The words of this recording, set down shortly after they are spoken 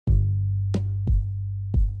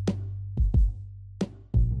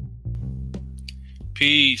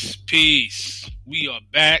Peace, peace. We are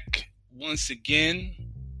back once again.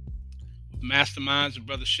 Masterminds with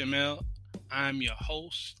Brother Shem El. I'm your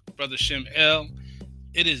host, Brother Shem El.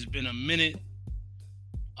 It has been a minute,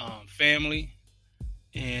 family,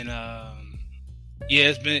 and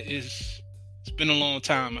it's been a long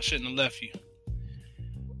time. I shouldn't have left you,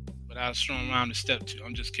 but I was thrown around to step two.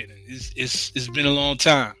 I'm just kidding. It's been a long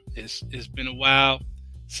time. It's been a while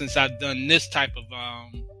since I've done this type of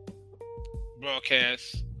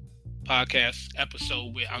podcast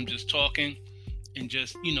episode where I'm just talking and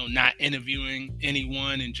just, not interviewing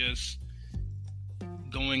anyone and just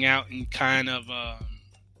going out and kind of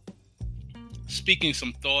speaking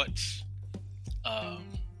some thoughts,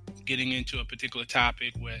 getting into a particular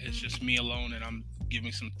topic where it's just me alone and I'm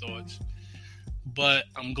giving some thoughts. But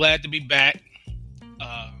I'm glad to be back,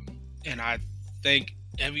 and I thank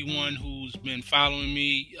everyone who's been following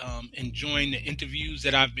me, enjoying the interviews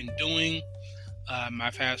that I've been doing.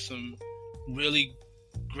 I've had some really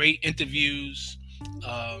great interviews.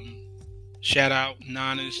 Shout out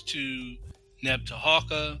Nanas to Neb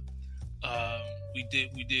Tahaka. We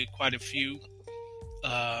did quite a few.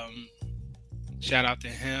 Shout out to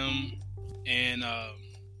him, and of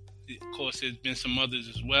course there's been some others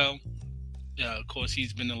as well. Of course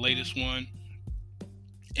he's been the latest one,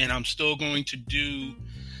 and I'm still going to do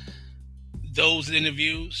those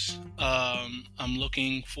interviews. I'm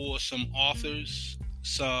looking for some authors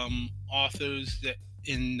that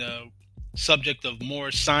in the subject of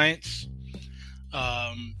more science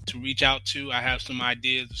to reach out to. I have some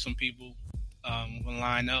ideas of some people will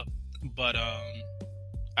line up, but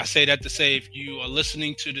I say that to say, if you are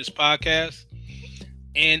listening to this podcast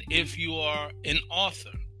and if you are an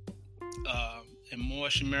author, a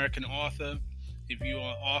Moorish American author, if you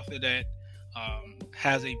are an author that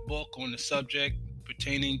has a book on the subject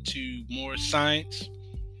pertaining to more science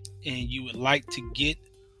and you would like to get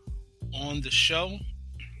on the show,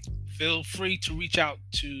 feel free to reach out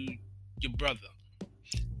to your brother,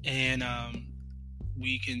 and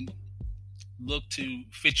we can look to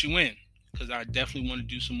fit you in, because I definitely want to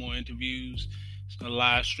do some more interviews. It's going to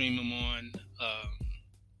live stream them on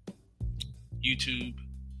YouTube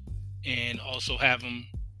and also have them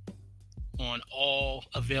on all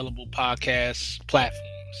available podcast platforms.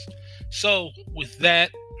 So with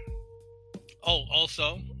that,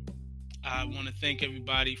 also I want to thank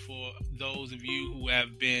everybody for those of you who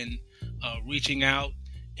have been reaching out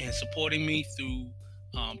and supporting me through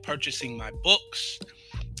purchasing my books,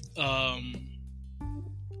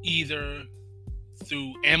 either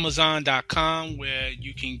through Amazon.com, where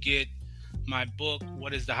you can get my book,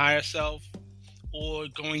 What is the Higher Self, or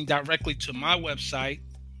going directly to my website,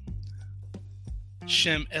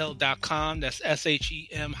 shemel.com. That's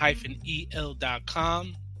SHEM-EL.com,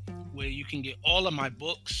 where you can get all of my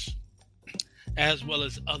books as well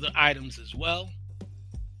as other items as well.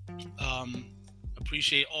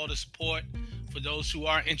 Appreciate all the support. For those who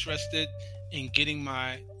are interested in getting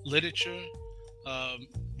my literature,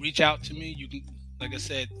 reach out to me. You can, like I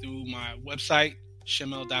said, through my website,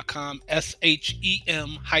 shemel.com, SHEM-EL.com.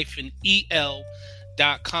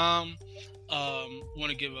 Want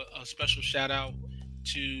to give a special shout out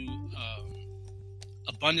to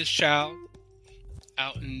Abundance Child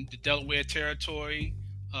out in the Delaware territory,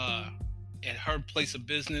 at her place of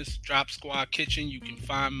business, Drop Squad Kitchen. You can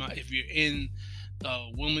find if you're in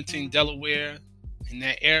Wilmington, Delaware, in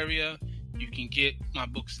that area, you can get my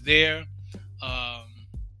books there.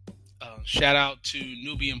 Shout out to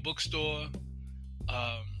Nubian Bookstore,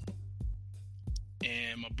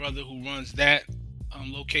 and my brother who runs that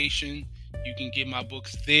location. You can get my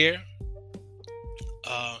books there.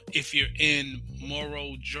 If you're in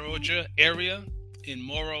Morrow, Georgia area, in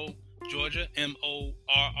Morrow, Georgia, Morrow,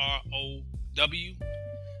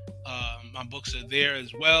 my books are there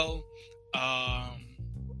as well.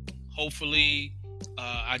 Hopefully,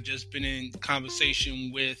 I just been in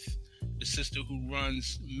conversation with the sister who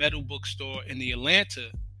runs Metal Bookstore in the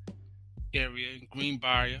Atlanta area,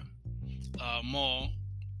 Greenbrier Mall.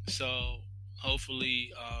 So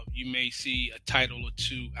hopefully you may see a title or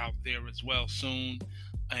two out there as well soon.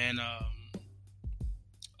 And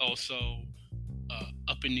also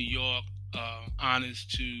up in New York, honors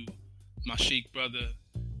to my Sheikh brother,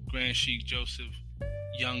 Grand Sheikh Joseph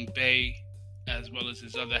Young Bey, as well as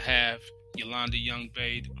his other half, Yolanda Young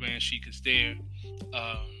Bey. The Grand Sheikh is there.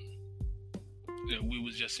 We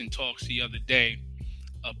was just in talks the other day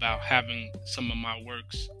about having some of my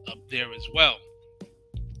works up there as well.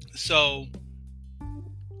 So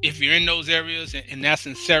if you're in those areas, and that's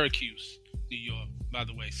in Syracuse, New York, by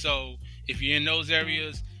the way. So if you're in those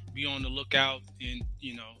areas, be on the lookout and,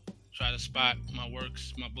 try to spot my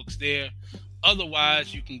works, my books there.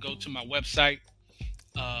 Otherwise, you can go to my website.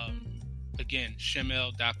 Again,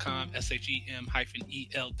 shemel.com, SHEM-EL.com.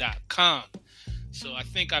 So I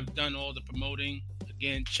think I've done all the promoting.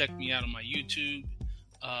 Again, check me out on my YouTube,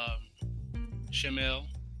 Shemel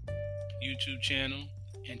YouTube channel,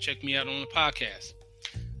 and check me out on the podcast.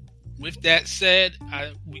 With that said,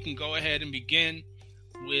 we can go ahead and begin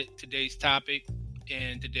with today's topic.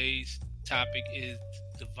 And today's topic is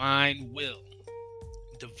divine will.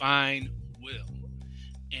 Divine will.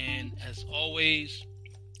 And as always,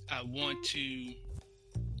 I want to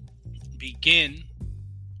begin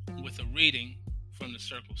with a reading from the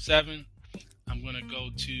Circle 7. I'm going to go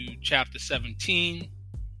to chapter 17,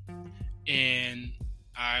 and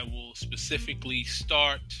I will specifically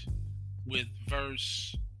start with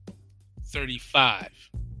verse 35,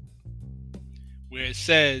 where it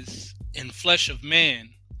says, "In flesh of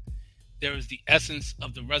man, there is the essence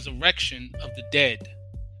of the resurrection of the dead.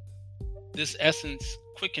 This essence,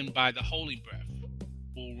 quickened by the holy breath,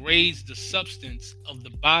 will raise the substance of the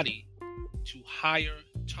body to higher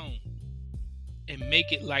tone and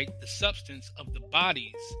make it like the substance of the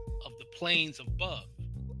bodies of the planes above,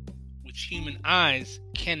 which human eyes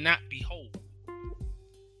cannot behold.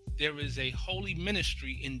 There is a holy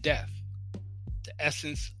ministry in death. The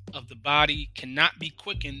essence of the body cannot be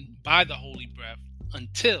quickened by the holy breath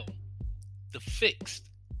until the fixed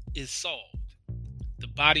is solved. The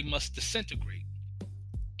body must disintegrate,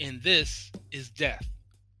 and this is death.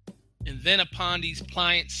 And then upon these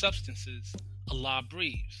pliant substances, Allah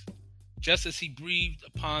breathes, just as He breathed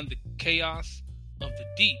upon the chaos of the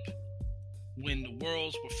deep when the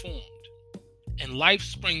worlds were formed, and life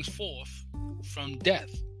springs forth from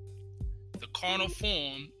death. The carnal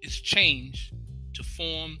form is changed to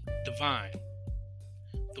form divine.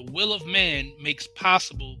 The will of man makes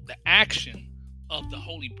possible the action of the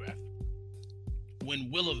holy breath. When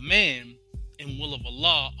will of man and will of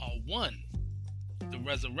Allah are one, the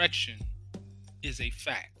resurrection is a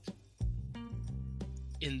fact.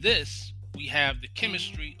 In this, we have the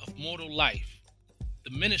chemistry of mortal life,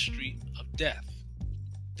 the ministry of death,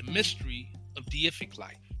 the mystery of deific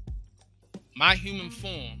life. My human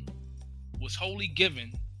form was wholly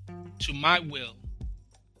given to my will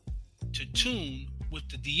to tune with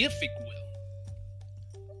the deific will.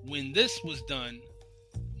 When this was done,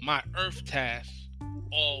 my earth tasks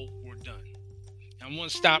all were done." I'm going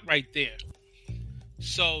to stop right there.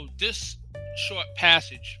 So this short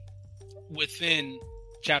passage within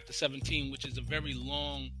chapter 17, which is a very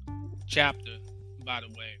long chapter, by the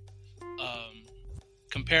way,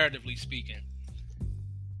 comparatively speaking,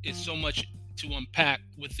 is so much to unpack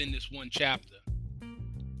within this one chapter.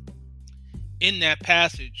 In that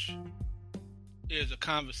passage, there's a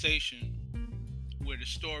conversation where the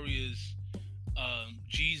story is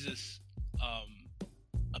Jesus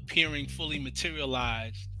appearing fully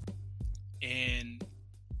materialized, and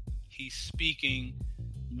he's speaking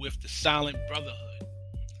with the silent brotherhood.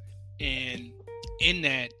 And in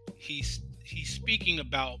that, he's speaking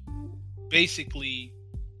about basically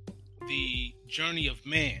the journey of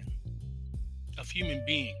man, of human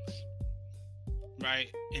beings,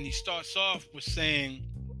 right? And he starts off with saying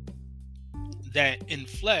that in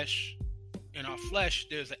our flesh,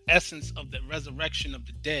 there's an essence of the resurrection of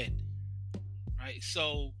the dead, right?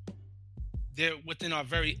 So there, within our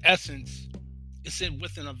very essence, it's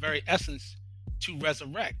within our very essence to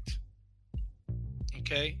resurrect,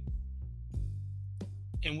 okay?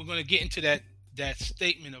 And we're going to get into that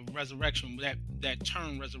statement of resurrection, that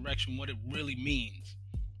term resurrection, what it really means.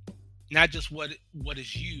 Not just what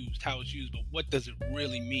is used, how it's used, but what does it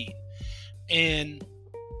really mean? And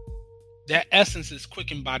that essence is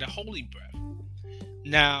quickened by the holy breath.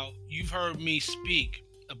 Now, you've heard me speak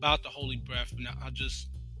about the holy breath, and I'll just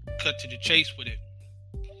cut to the chase with it.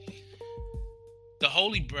 The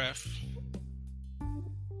holy breath,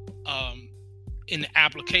 in the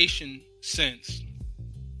application sense,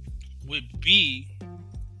 would be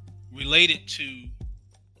related to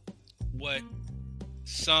what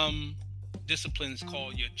some disciplines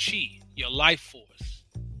call your chi, your life force.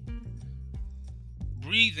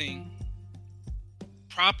 Breathing,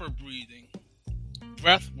 proper breathing,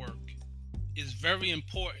 breath work is very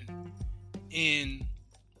important in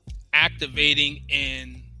activating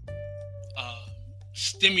and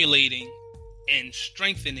stimulating and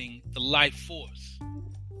strengthening the life force.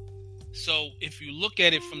 So if you look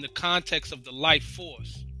at it from the context of the life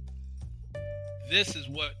force, this is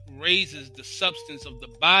what raises the substance of the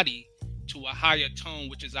body to a higher tone,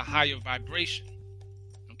 which is a higher vibration.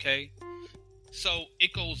 Okay? So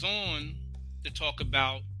it goes on to talk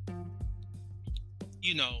about,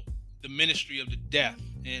 you know, the ministry of the death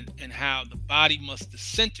and how the body must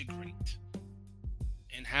disintegrate.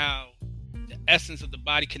 and how the essence of the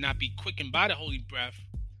body cannot be quickened by the holy breath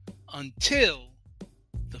until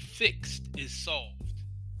the fixed is solved.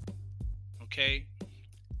 Okay?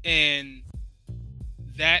 And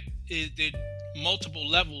that is the multiple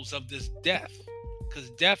levels of this death,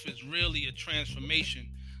 because death is really a transformation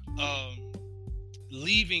of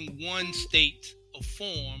leaving one state of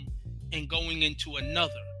form and going into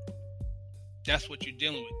another. That's what you're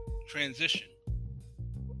dealing with, transition.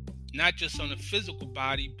 Not just on the physical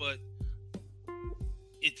body, but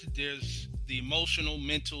there's the emotional,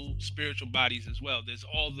 mental, spiritual bodies as well. There's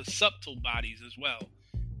all the subtle bodies as well.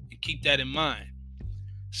 And keep that in mind.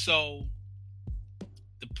 So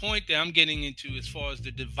the point that I'm getting into as far as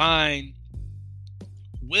the divine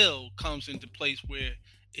will comes into place, where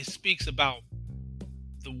it speaks about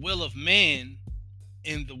the will of man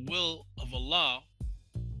and the will of Allah,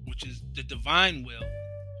 which is the divine will.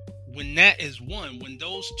 When that is one, when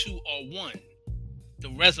those two are one, the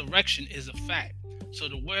resurrection is a fact. So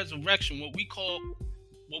the resurrection, what we call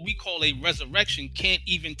a resurrection, can't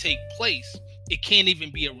even take place. It can't even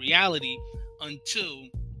be a reality until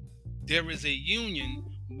there is a union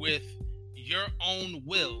with your own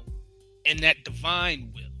will and that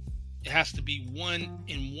divine will. It has to be one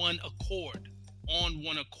in one accord, on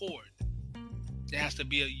one accord. There has to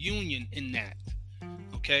be a union in that.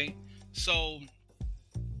 Okay? So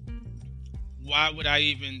why would I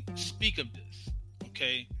even speak of this?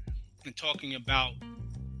 Okay? And talking about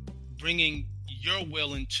bringing your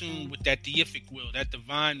will in tune with that deific will, that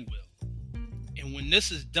divine will. And when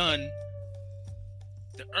this is done,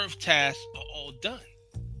 the earth tasks are all done.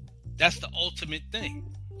 That's the ultimate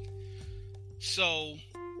thing. So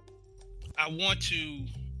I want to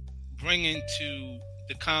bring into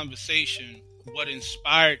the conversation what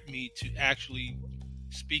inspired me to actually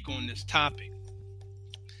speak on this topic.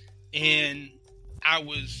 And I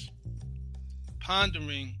was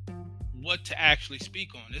pondering what to actually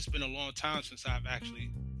speak on. It's been a long time since I've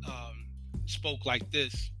actually spoke like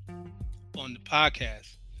this on the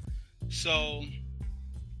podcast. So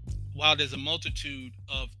while there's a multitude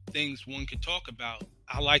of things one could talk about,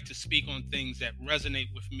 I like to speak on things that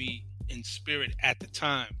resonate with me in spirit at the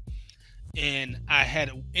time. And I had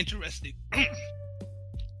an interesting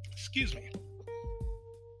excuse me.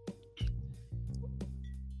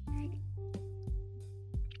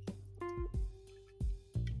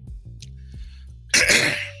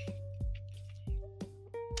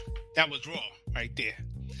 That was raw right there.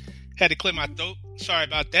 Had to clear my throat. Sorry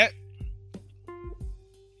about that.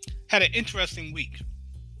 Had an interesting week.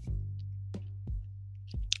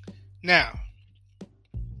 Now,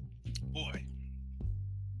 boy.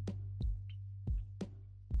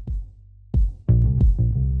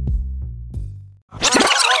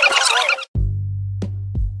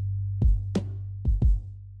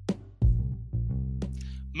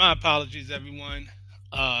 My apologies, everyone.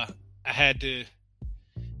 I had to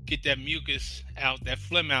get that mucus out, that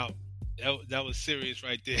phlegm out. That was serious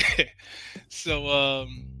right there. So,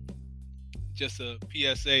 just a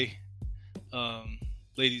PSA,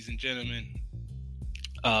 ladies and gentlemen,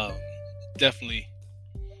 definitely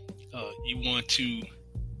you want to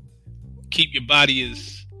keep your body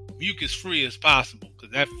as mucus free as possible,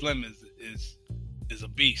 because that phlegm is a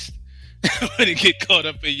beast when it get caught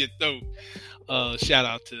up in your throat. Shout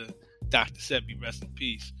out to Dr. Sebi, rest in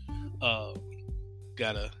peace.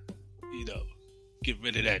 Gotta, get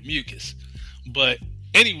rid of that mucus. But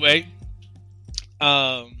anyway,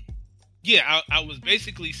 I was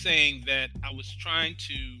basically saying that I was trying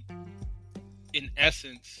to, in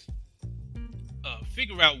essence,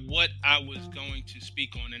 figure out what I was going to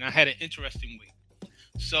speak on. And I had an interesting week.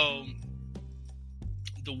 So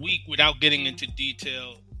the week, without getting into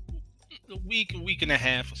detail, a week and a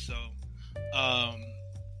half or so,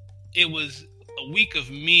 it was a week of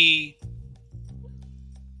me,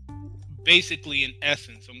 basically, in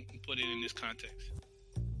essence, I'm going to put it in this context.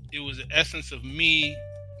 It was an essence of me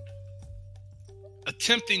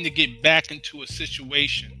attempting to get back into a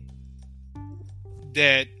situation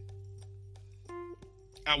that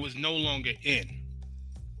I was no longer in.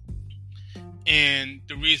 And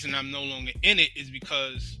the reason I'm no longer in it is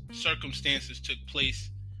because circumstances took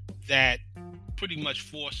place that pretty much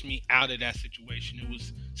forced me out of that situation. It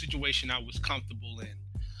was a situation I was comfortable in.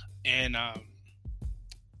 And I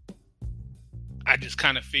just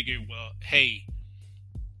kind of figured, well, hey,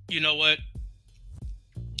 you know what?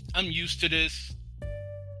 I'm used to this.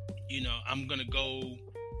 I'm going to go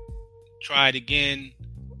try it again,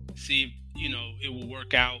 see if, it will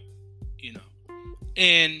work out,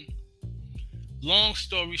 And long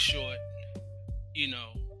story short,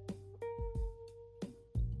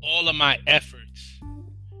 all of my efforts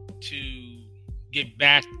to get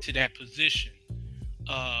back to that position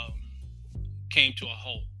came to a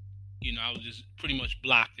halt. I was just pretty much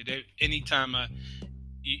blocked it. Anytime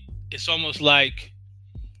it's almost like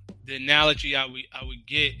the analogy I would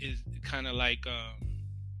get is kind of like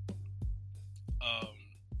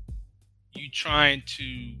you trying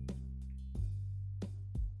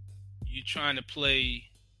to play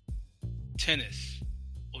tennis,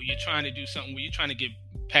 or you're trying to do something where you're trying to get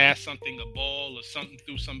past something, a ball or something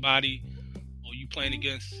through somebody, or you playing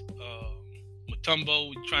against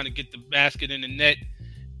Mutombo, you're trying to get the basket in the net,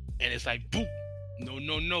 and it's like boom,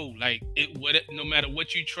 no, like no matter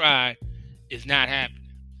what you try, it's not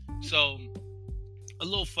happening. So a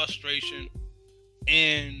little frustration,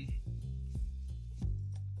 and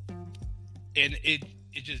it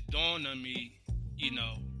just dawned on me,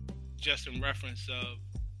 just in reference of,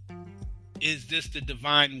 is this the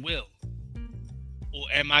divine will, or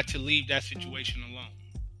am I to leave that situation alone?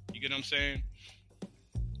 You get what I'm saying?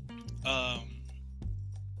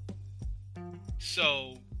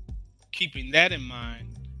 So keeping that in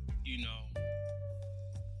mind,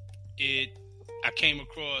 I came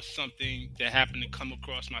across something that happened to come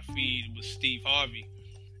across my feed with Steve Harvey,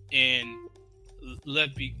 and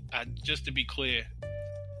just to be clear,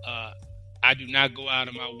 I do not go out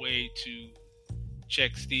of my way to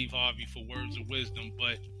check Steve Harvey for words of wisdom,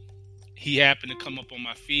 but he happened to come up on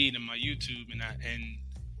my feed and my YouTube, and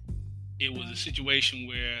it was a situation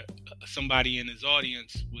where somebody in his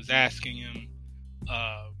audience was asking him,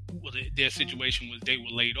 their situation was they were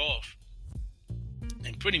laid off,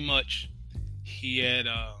 and pretty much he had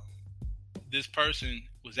this person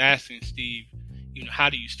was asking Steve, how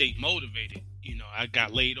do you stay motivated? I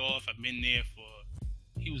got laid off. I've been there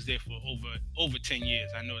he was there for over 10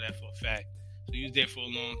 years. I know that for a fact. So he was there for a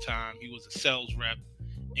long time. He was a sales rep,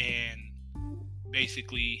 and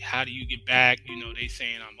basically, how do you get back? They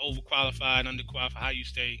saying I'm overqualified, underqualified. How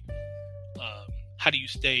do you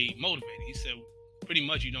stay motivated? He said, pretty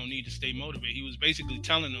much you don't need to stay motivated. He was basically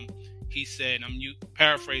telling them, he said, I'm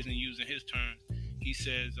paraphrasing using his terms. He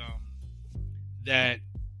says that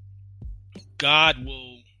God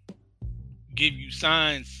will give you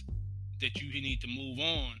signs that you need to move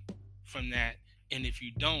on from that, and if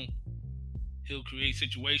you don't, he'll create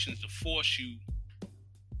situations to force you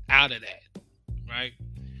out of that, right?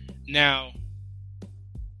 Now,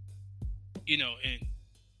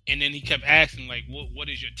 and then he kept asking, like, what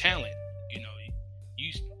is your talent?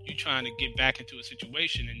 You trying to get back into a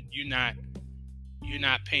situation, and you're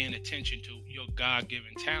not paying attention to your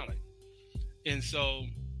God-given talent. And so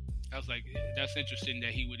I was like, that's interesting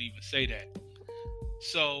that he would even say that.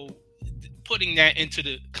 So putting that into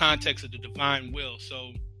the context of the divine will,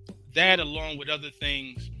 so that along with other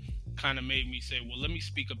things kind of made me say, well, let me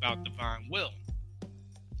speak about divine will.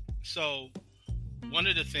 So one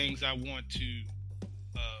of the things I want to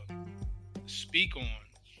speak on,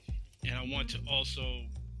 and I want to also,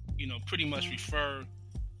 pretty much refer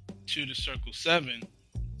to the Circle 7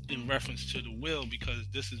 in reference to the will, because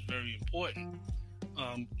this is very important.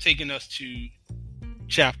 Taking us to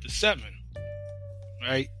chapter 7,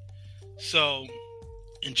 right? So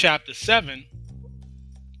in chapter 7,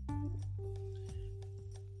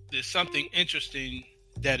 there's something interesting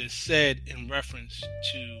that is said in reference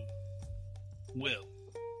to will,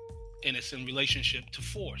 and it's in relationship to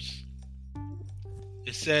force.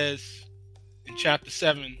 It says in chapter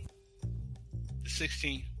 7, the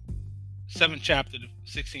 7th chapter, the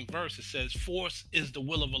 16th verse, it says, force is the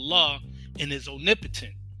will of Allah and is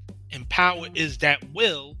omnipotent, and power is that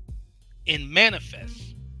will and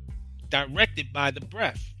manifest, directed by the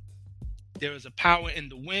breath. There is a power in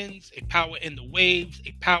the winds, a power in the waves,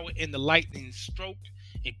 a power in the lightning stroke,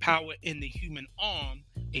 a power in the human arm,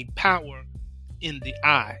 a power in the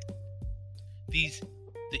eye. The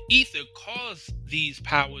ether caused these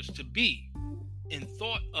powers to be, in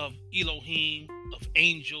thought of Elohim, of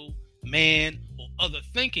angel, man, or other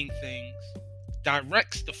thinking things,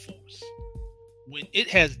 directs the force. When it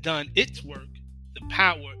has done its work, the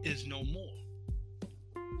power is no more.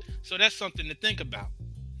 So that's something to think about.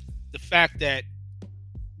 The fact that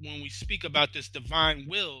when we speak about this divine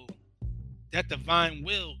will, that divine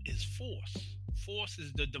will is force. Force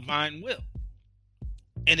is the divine will,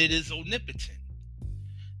 and it is omnipotent.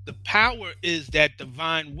 The power is that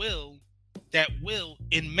divine will, that will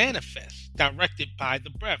in manifest, directed by the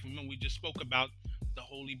breath. Remember, we just spoke about the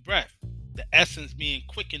holy breath, the essence being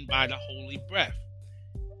quickened by the holy breath.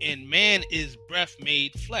 And man is breath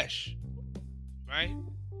made flesh, right?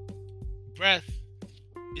 Breath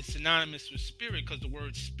is synonymous with spirit, because the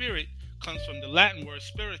word spirit comes from the Latin word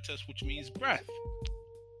spiritus, which means breath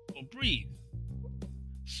or breathe.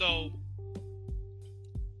 So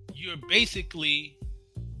you're basically,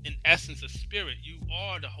 in essence, a spirit. You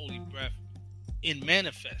are the holy breath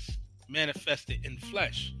manifested in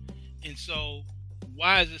flesh. And so,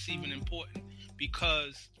 why is this even important?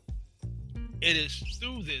 Because it is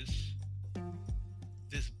through this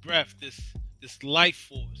breath, this life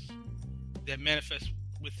force that manifests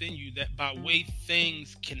within you, that by way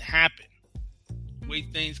things can happen, way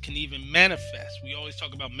things can even manifest. We always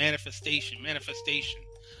talk about manifestation.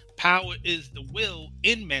 Power is the will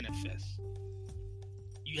in manifest.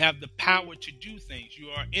 You have the power to do things. You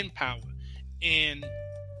are in power. And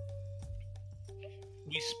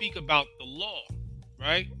we speak about the law,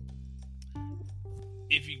 right?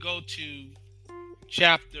 If you go to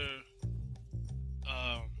chapter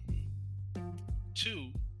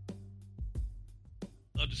 2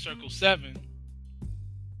 of the Circle 7,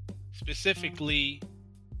 specifically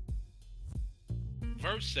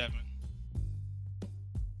verse 7,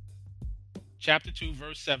 chapter 2,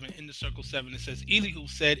 verse 7, in the Circle 7, it says, Elihu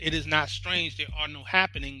said, it is not strange, there are no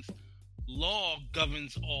happenings. Law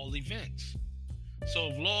governs all events. So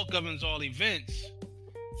if law governs all events,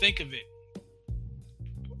 think of it.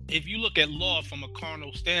 If you look at law from a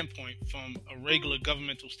carnal standpoint, from a regular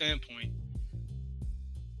governmental standpoint,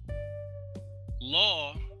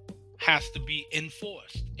 law has to be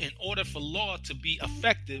enforced. In order for law to be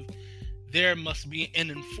effective, there must be an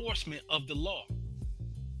enforcement of the law.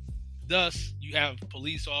 Thus, you have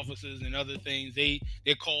police officers and other things.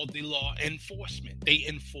 They're called the law enforcement. They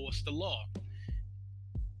enforce the law.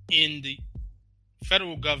 In the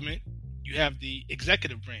federal government, you have the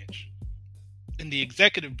executive branch. And the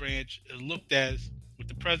executive branch is looked as, with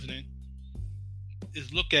the president,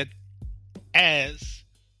 is looked at as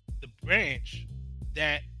the branch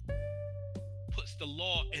that puts the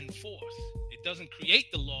law in force. It doesn't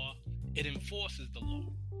create the law, it enforces the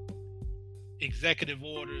law. Executive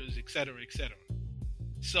orders, etc., etc.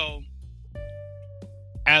 So,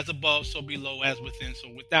 as above, so below, as within, so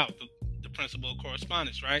without, the principle of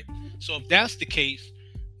correspondence, right? So if that's the case,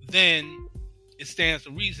 then it stands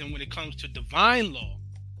to reason when it comes to divine law,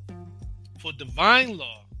 for divine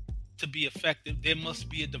law to be effective, there must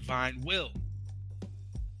be a divine will,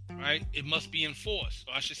 right? It must be enforced.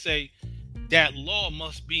 Or I should say that law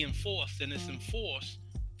must be enforced, and it's enforced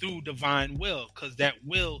through divine will, because that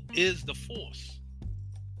will is the force.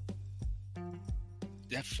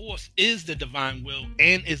 That force is the divine will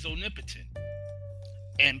and is omnipotent.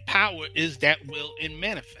 And power is that will in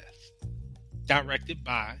manifest, directed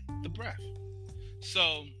by the breath.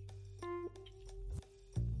 So,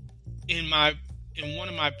 in one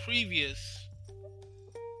of my previous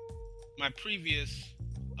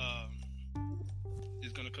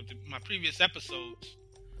episodes,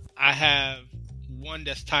 I have one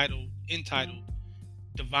that's entitled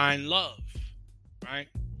Divine Love, right?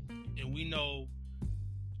 And we know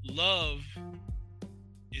love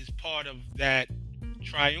is part of that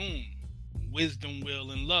triune, wisdom,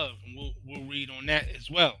 will, and love. And we'll read on that as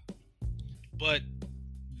well. But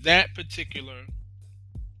that particular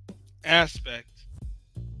aspect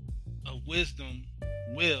of wisdom,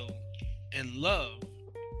 will, and love,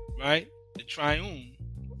 right? The triune,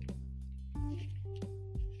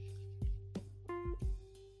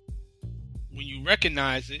 when you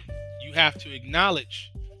recognize it, you have to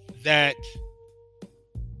acknowledge that,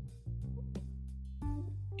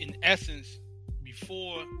 in essence,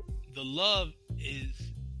 before the love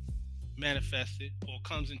is manifested or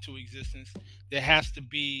comes into existence, there has to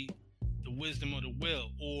be the wisdom of the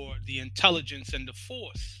will, or the intelligence and the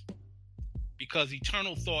force, because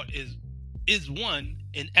eternal thought is one.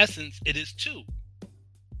 In essence, it is two: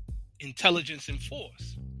 intelligence and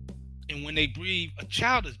force. And when they breathe, a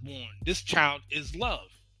child is born. This child is love.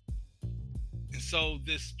 And so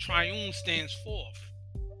this triune stands forth.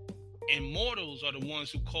 And mortals are the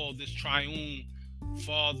ones who call this triune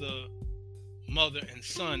Father, Mother, and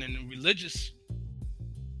Son. And in religious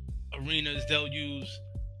arenas, they'll use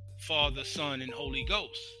Father, Son, and Holy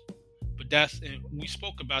Ghost. But and we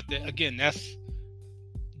spoke about that. Again,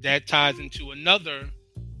 that ties into another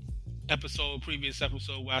previous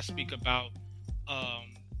episode, where I speak about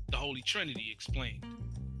the Holy Trinity explained.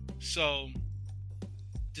 So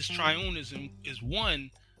this triunism is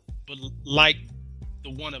one, but like the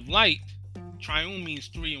one of light, triune means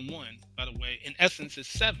 3 in 1, by the way. In essence, it's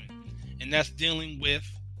 7. And that's dealing with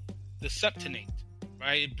the septonate,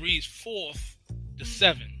 right? It breathes forth the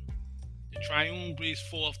 7. The triune breathes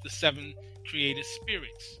forth the 7 creative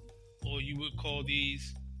spirits, or you would call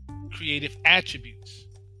these creative attributes.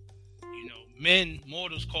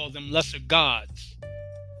 Mortals call them lesser gods,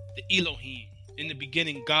 the Elohim. In the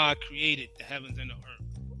beginning, God created the heavens and the earth.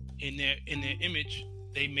 In their image,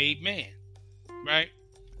 they made man, right?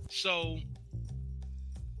 So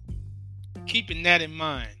keeping that in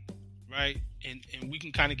mind, right? And we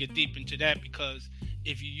can kind of get deep into that, because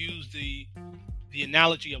if you use the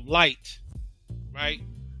analogy of light, right?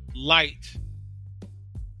 Light,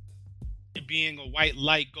 it being a white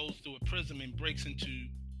light, goes through a prism and breaks into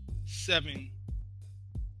 7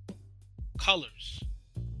 colors.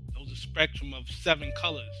 Those are a spectrum of 7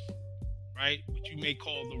 colors, right? Which you may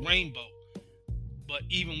call the rainbow. But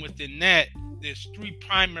even within that, there's 3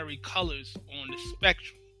 primary colors on the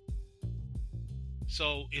spectrum.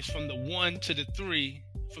 So it's from the 1 to the 3,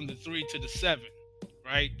 from the 3 to the 7,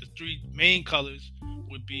 right? The 3 main colors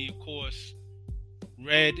would be, of course,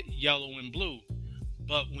 red, yellow, and blue.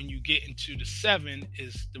 But when you get into the 7,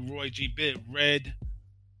 is the Roy G. Biv: red,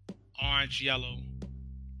 orange, yellow,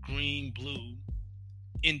 green, blue,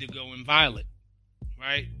 indigo, and violet,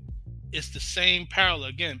 right? It's the same parallel.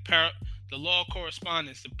 Again, the law of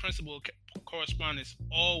correspondence, the principle of correspondence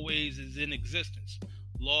always is in existence.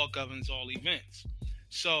 Law governs all events.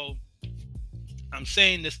 So I'm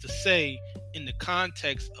saying this to say, in the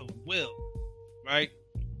context of will, right?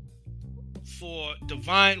 For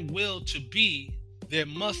divine will to be, there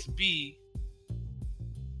must be,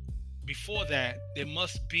 before that, there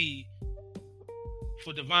must be,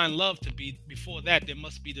 for divine love to be, before that, there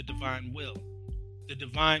must be the divine will. The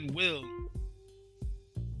divine will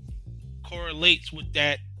correlates with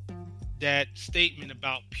that statement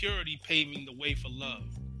about purity paving the way for love.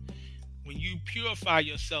 When you purify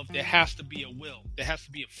yourself, there has to be a will. There has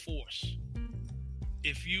to be a force.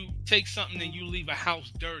 If you take something and you leave a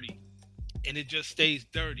house dirty and it just stays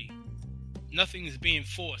dirty, nothing is being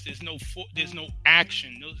forced. There's no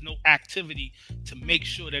action. There's no activity to make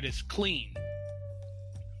sure that it's clean,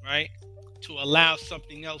 right? To allow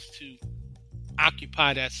something else to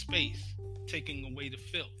occupy that space, taking away the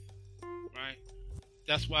filth, right?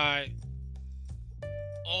 That's why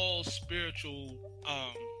all spiritual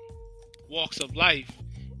walks of life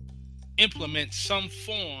implement some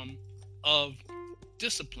form of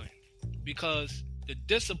discipline, because the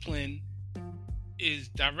discipline is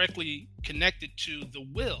directly connected to the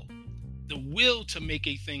will to make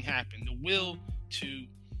a thing happen, the will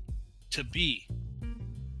to be,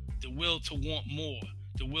 the will to want more,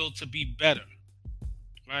 the will to be better,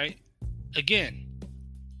 right? Again,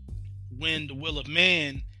 when the will of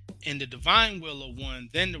man and the divine will are one,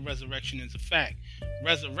 then the resurrection is a fact.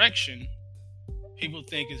 Resurrection, people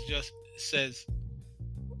think, is just, says,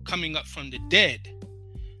 coming up from the dead.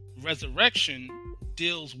 Resurrection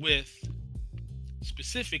deals with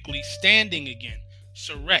specifically standing again.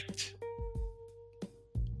 Surrect.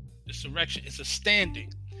 The surrection is a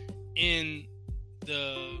standing. In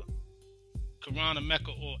the Quran of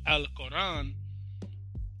Mecca, or Al-Quran,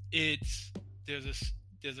 there's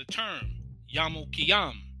a term, Yamul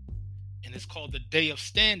Qiyam, and it's called the Day of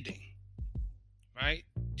Standing, right?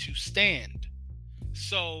 To stand.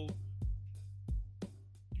 So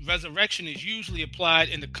resurrection is usually applied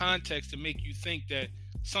in the context to make you think that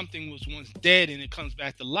something was once dead and it comes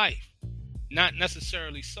back to life. Not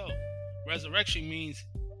necessarily so. Resurrection means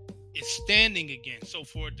it's standing again. So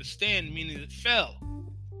for it to stand, meaning it fell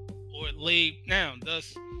or it laid down.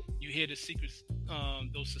 Thus, you hear the secrets,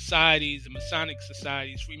 those societies, the Masonic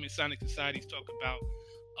societies, Freemasonic societies, talk about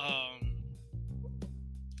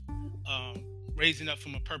raising up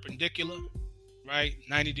from a perpendicular, right,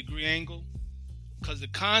 90-degree angle, because the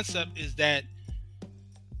concept is that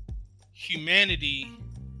humanity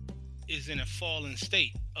is in a fallen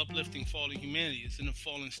state. Uplifting fallen humanity is in a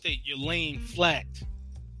fallen state. You're laying flat,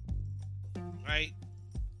 right?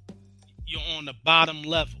 You're on the bottom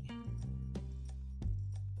level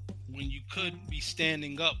when you could be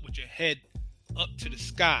standing up with your head up to the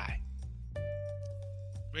sky,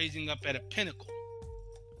 raising up at a pinnacle,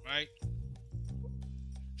 right?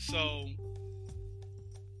 So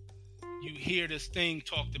you hear this thing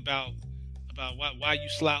talked about why you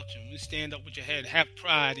slouching. You stand up with your head, have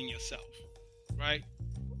pride in yourself, right?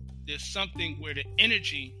 There's something where the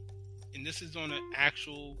energy, and this is on an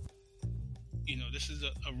actual, this is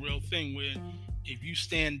a real thing, where if you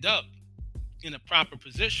stand up in a proper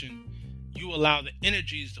position, you allow the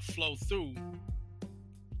energies to flow through,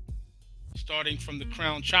 starting from the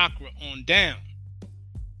crown chakra on down,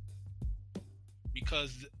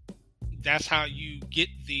 because that's how you get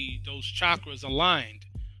those chakras aligned,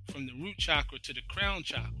 from the root chakra to the crown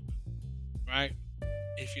chakra, right?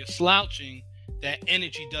 If you're slouching, that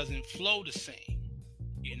energy doesn't flow the same.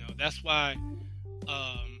 That's why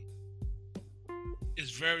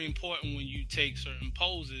it's very important when you take certain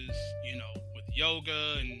poses, with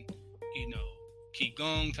yoga and,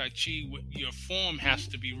 Qigong, Tai Chi, your form has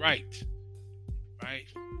to be right?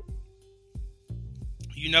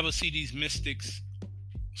 You never see these mystics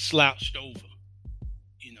slouched over.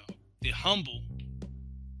 You know, they're humble,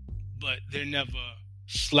 but they're never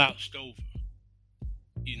slouched over.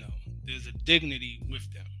 You know, there's a dignity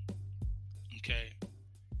with them. Okay.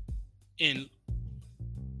 And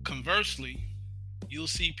conversely, you'll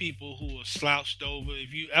see people who are slouched over.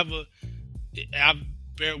 If you ever, I've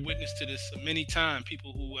bear witness to this many times,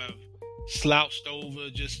 people who have slouched over,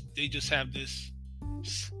 they just have this,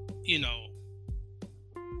 you know,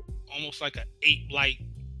 almost like an ape-like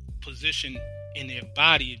position in their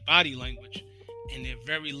body language, and they're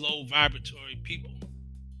very low vibratory people.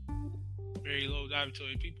 Very low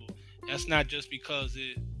vibratory people. That's not just because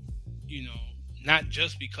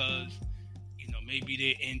maybe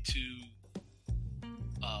they're into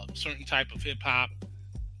certain type of hip hop,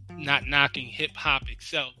 not knocking hip hop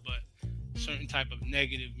itself, but certain type of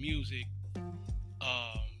negative music,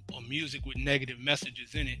 or music with negative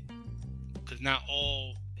messages in it, because not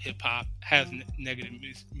all hip hop has negative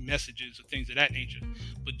messages or things of that nature,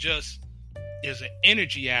 but just there's an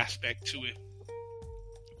energy aspect to it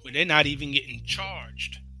where they're not even getting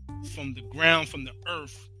charged from the ground, from the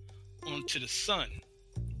earth onto the sun,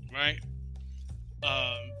 right?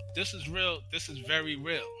 This is real. This is very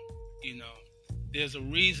real. You know, there's a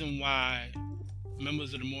reason why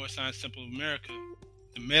members of the Moorish Science Temple of America,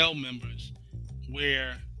 the male members,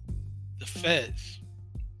 wear the fez.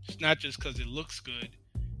 It's not just because it looks good.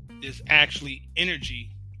 There's actually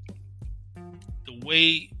energy. The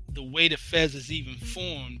way the fez is even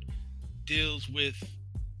formed deals with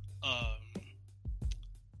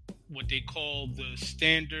what they call the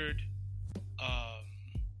standard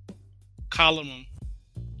column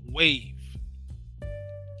wave,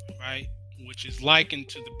 right? Which is likened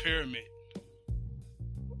to the pyramid.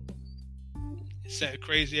 It's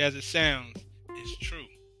crazy as it sounds, it's true.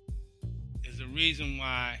 There's a reason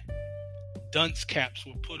why dunce caps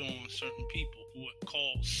were put on certain people who are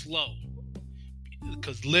called slow,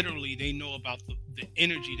 because literally they know about the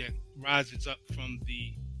energy that rises up from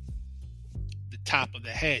the top of the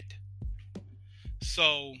head.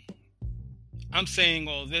 So I'm saying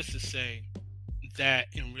all this to say that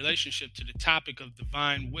in relationship to the topic of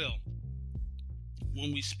divine will,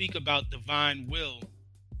 when we speak about divine will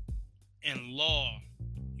and law,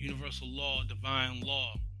 universal law, divine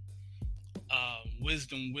law,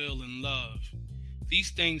 wisdom, will, and love,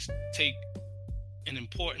 these things take an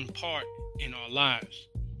important part in our lives.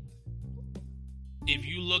 If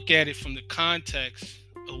you look at it from the context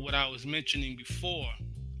of what I was mentioning before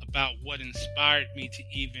about what inspired me to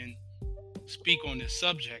even speak on this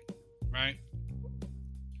subject, right?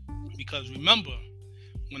 Because remember,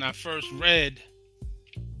 when I first read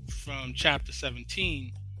from chapter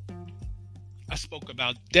 17, I spoke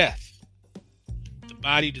about death, the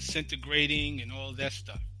body disintegrating and all that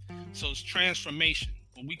stuff. So it's transformation.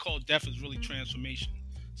 What we call death is really transformation.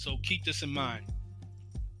 So keep this in mind.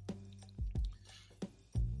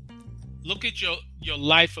 Look at your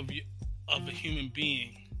life of a human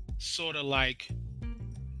being, sort of like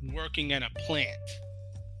working at a plant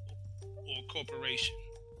or a corporation,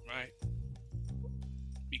 right?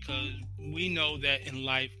 Because we know that in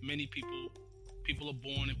life, many people are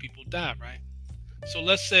born and people die, right? So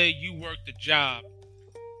let's say you worked a job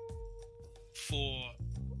for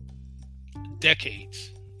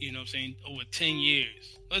decades, you know what I'm saying, over 10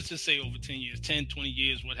 years. Let's just say over 10 years, 10, 20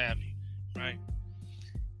 years, what have you, right?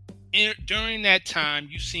 And during that time,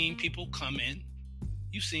 you've seen people come in,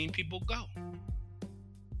 you've seen people go.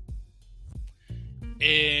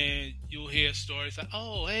 And you'll hear stories like,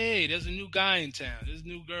 oh, hey, there's a new guy in town. There's a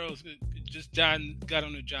new girl just got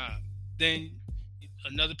on the job. Then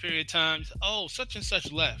another period of time, oh, such and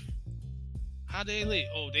such left. How did they leave?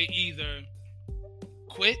 Oh, they either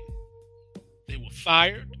quit, they were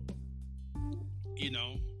fired,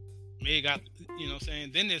 maybe got, what I'm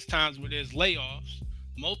saying? Then there's times where there's layoffs.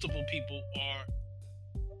 Multiple people are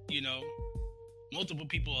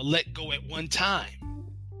let go at one time.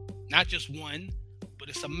 Not just one, but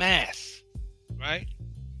it's a mass, right?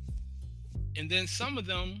 And then some of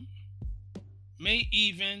them may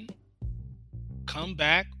even come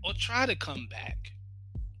back or try to come back.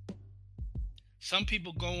 Some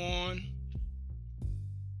people go on,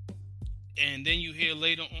 and then you hear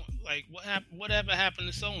later on, like, whatever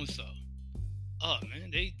happened to so-and-so? Oh,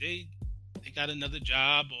 man, they got another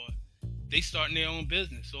job, or they starting their own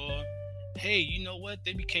business, or, hey, you know what?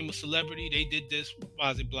 They became a celebrity. They did this,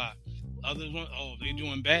 blah, blah, blah. Others, they're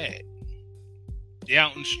doing bad. They're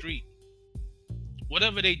out in the street.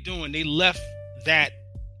 Whatever they doing, they left that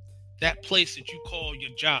place that you call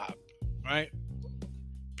your job, right?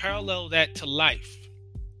 Parallel that to life,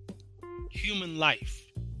 human life.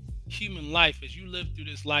 human life, as you live through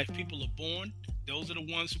this life, people are born. Those are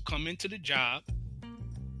the ones who come into the job.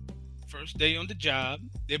 First day on the job,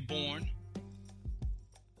 they're born.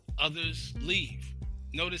 Others leave.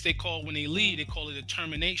 Notice when they leave, they call it a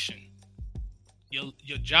termination.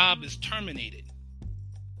 Your job is terminated.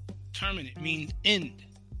 Terminate means end,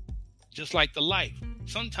 just like the life.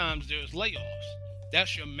 Sometimes there's layoffs.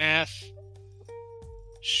 That's your mass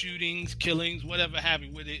shootings, killings, whatever have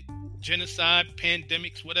you with it, genocide,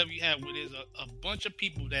 pandemics, whatever you have, where there's a bunch of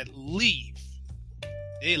people that leave.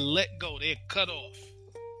 They let go. They're cut off.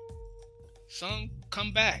 Some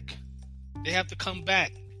come back. They have to come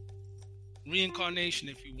back. Reincarnation,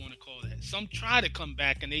 if you want to call that. Some try to come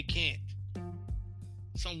back and they can't.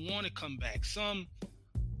 Some want to come back. Some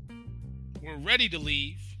were ready to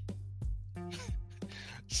leave.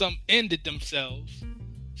 Some ended themselves.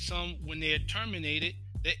 Some, when they're terminated,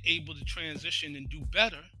 they're able to transition and do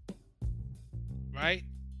better. Right?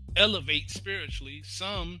 Elevate spiritually.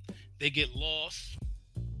 Some, they get lost.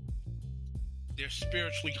 They're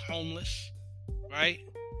spiritually homeless. Right?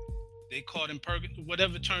 They caught in purgatory,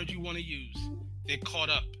 whatever terms you want to use. They're caught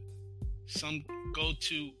up. Some go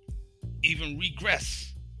to even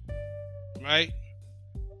regress, right?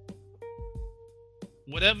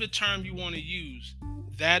 Whatever term you want to use,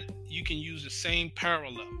 that you can use the same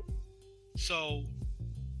parallel. So,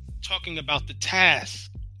 talking about the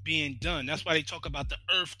task being done, that's why they talk about the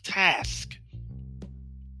earth task.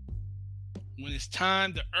 When it's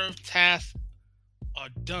time, the earth tasks are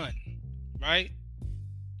done, right?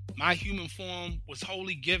 My human form was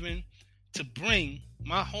wholly given to bring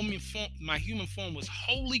my human form was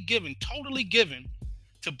wholly given, totally given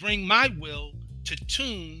to bring my will to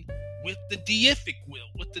tune with the deific will,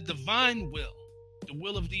 with the divine will, the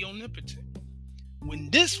will of the omnipotent. When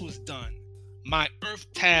this was done, my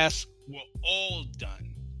earth tasks were all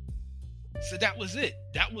done. So that was it.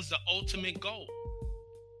 That was the ultimate goal.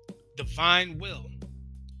 Divine will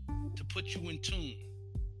to put you in tune.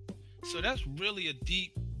 So that's really a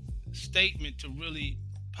deep statement to really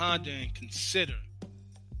ponder and consider.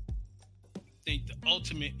 I think the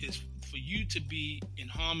ultimate is for you to be in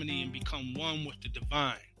harmony and become one with the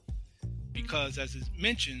divine. Because as is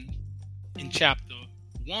mentioned in chapter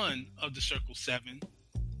 1 of the Circle 7,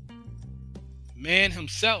 man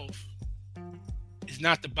himself is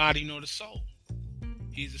not the body nor the soul.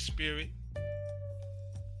 He's a spirit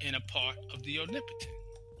and a part of the omnipotent,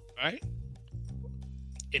 right?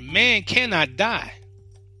 And man cannot die.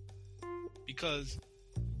 Because,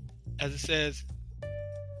 as it says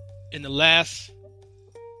in the last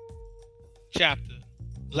chapter,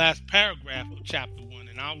 last paragraph of chapter 1,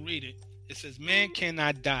 and I'll read it, it says, man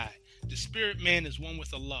cannot die. The spirit man is one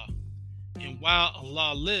with Allah. And while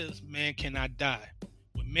Allah lives, man cannot die.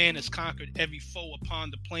 When man has conquered every foe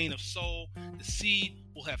upon the plane of soul, the seed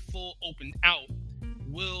will have full opened out,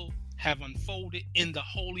 will have unfolded in the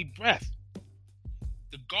holy breath.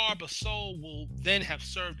 The garb of soul will then have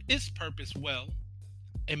served its purpose well,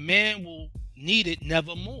 and man will need it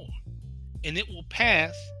nevermore, and it will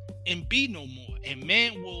pass and be no more, and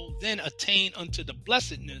man will then attain unto the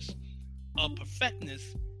blessedness of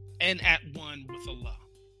perfectness and at one with Allah.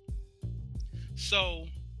 So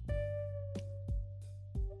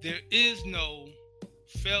there is no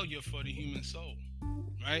failure for the human soul,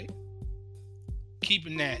 right?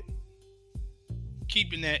 Keeping that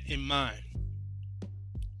in mind.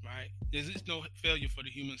 There is no failure for the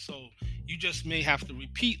human soul. You just may have to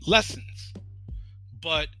repeat lessons,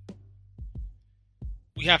 but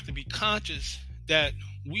we have to be conscious that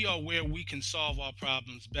we are where we can solve our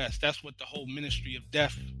problems best. That's what the whole Ministry of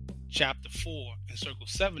Death, chapter 4 in Circle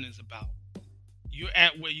 7 is about. You're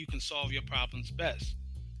at where you can solve your problems best.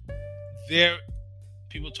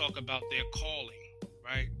 People talk about their calling,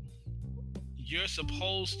 right? You're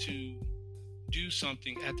supposed to do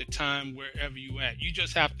something at the time wherever you're at. You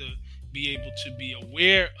just have to be able to be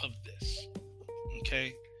aware of this,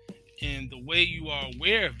 okay? And the way you are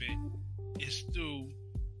aware of it is through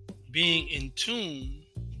being in tune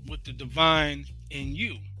with the divine in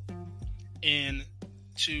you. And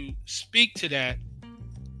to speak to that,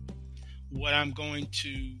 what I'm going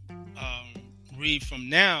to read from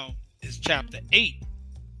now is chapter 8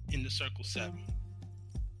 in the Circle 7,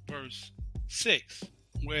 verse 6,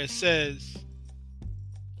 where it says,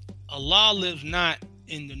 Allah lives not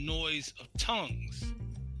in the noise of tongues.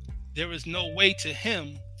 There is no way to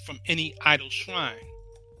him from any idle shrine.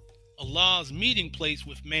 Allah's meeting place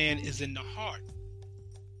with man is in the heart.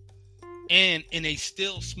 And in a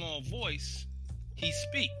still small voice, he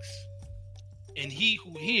speaks. And he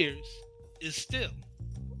who hears is still.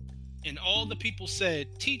 And all the people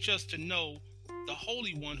said, teach us to know the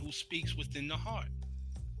Holy One who speaks within the heart.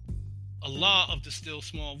 a law of the still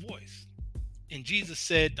small voice. And Jesus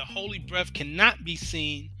said, the holy breath cannot be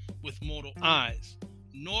seen with mortal eyes,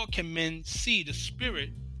 nor can men see the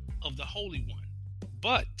spirit of the Holy One.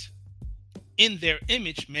 But in their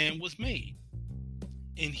image man was made.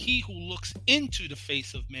 And he who looks into the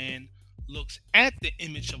face of man looks at the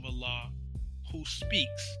image of Allah, who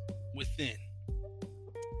speaks within.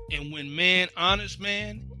 And when man honors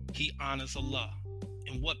man, he honors Allah.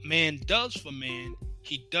 And what man does for man,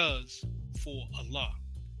 he does for Allah.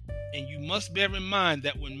 And you must bear in mind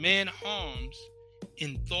that when man harms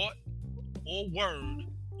in thought or word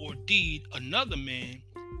or deed another man,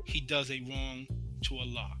 he does a wrong to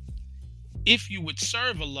Allah. If you would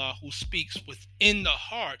serve Allah who speaks within the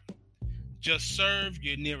heart, just serve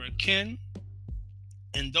your nearer kin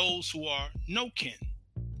and those who are no kin,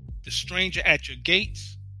 the stranger at your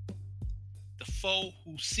gates, the foe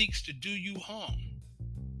who seeks to do you harm.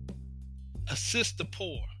 Assist the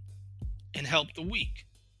poor and help the weak.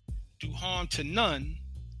 Do harm to none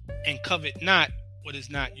and covet not what is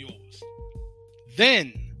not yours.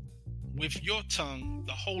 Then with your tongue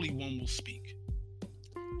the Holy One will speak,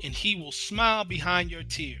 and he will smile behind your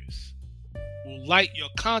tears, will light your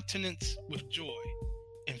countenance with joy,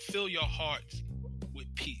 and fill your hearts with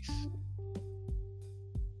peace.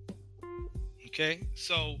 Okay,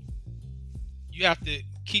 so you have to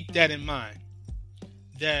keep that in mind,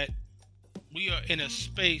 that we are in a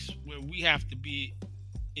space where we have to be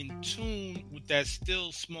in tune with that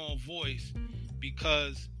still small voice,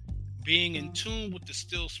 because being in tune with the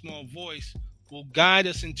still small voice will guide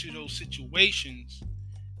us into those situations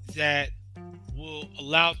that will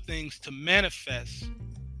allow things to manifest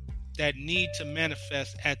that need to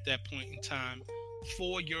manifest at that point in time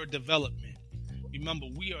for your development. Remember,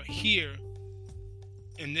 we are here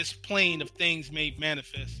in this plane of things made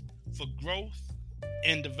manifest for growth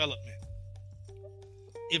and development.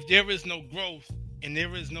 If there is no growth and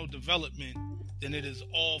there is no development, then it is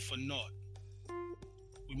all for naught.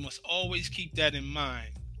 We must always keep that in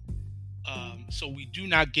mind, so we do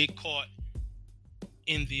not get caught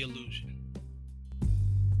in the illusion.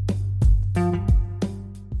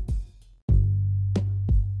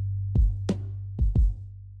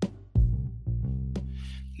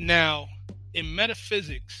 Now, in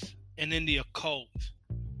metaphysics and in the occult,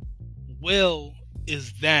 will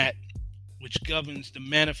is that which governs the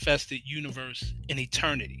manifested universe in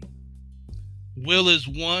eternity. Will is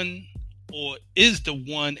one, or is the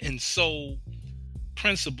one and sole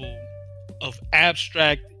principle of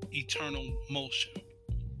abstract eternal motion.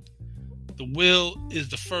 The will is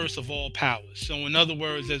the first of all powers. So in other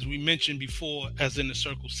words, as we mentioned before, as in the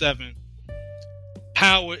Circle 7,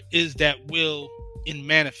 power is that will in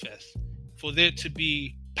manifest. For there to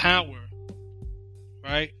be power,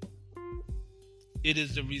 right, it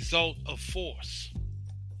is the result of force.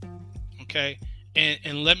 Okay,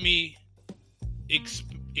 and let me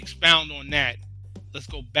expound on that. Let's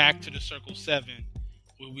go back to the Circle 7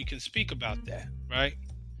 where we can speak about that, right?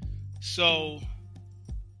 So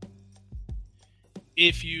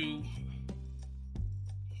if you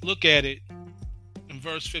look at it in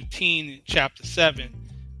verse 15 in chapter 7,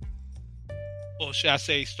 or should I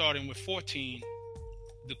say starting with 14,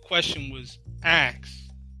 the question was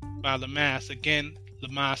asked by Lamas. Again,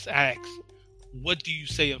 Lamas asks, what do you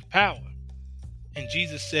say of power? And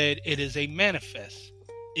Jesus said, it is a manifest,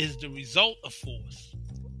 is the result of force.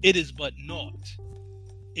 It is but naught.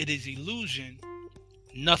 It is illusion,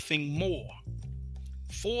 nothing more.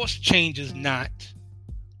 Force changes not,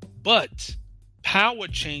 but power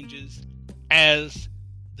changes as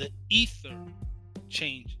the ether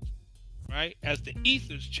changes, right? As the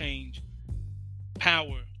ethers change,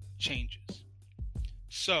 power changes.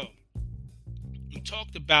 So, we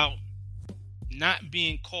talked about not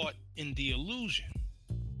being caught in the illusion,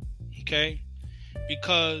 okay?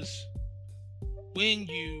 Because when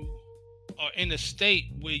you are in a state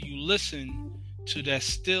where you listen to that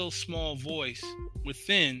still small voice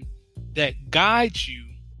within that guides you,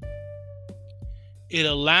 it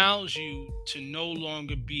allows you to no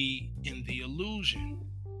longer be in the illusion,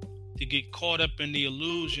 to get caught up in the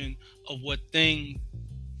illusion of what things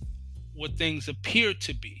appear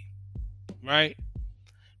to be, right?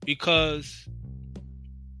 Because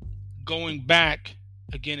going back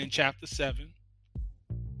again in chapter 7,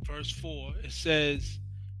 verse 4, it says,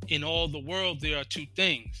 in all the world there are two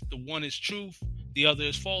things. The one is truth, the other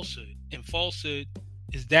is falsehood. And falsehood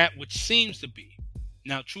is that which seems to be.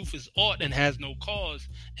 Now, truth is aught and has no cause,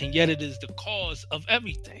 and yet it is the cause of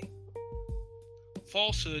everything.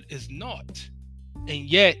 Falsehood is naught, and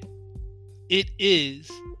yet it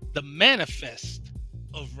is the manifest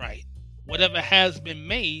of right. Whatever has been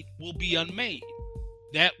made will be unmade.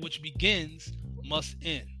 That which begins must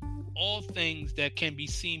end. All things that can be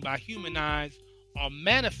seen by human eyes are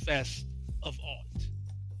manifest of aught,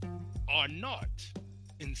 are not,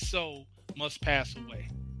 and so must pass away.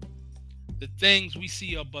 The things we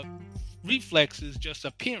see are but reflexes just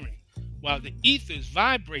appearing, while the ethers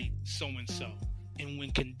vibrate so and so, and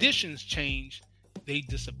when conditions change, they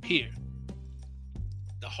disappear.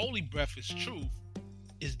 The holy breath is truth,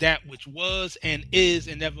 is that which was and is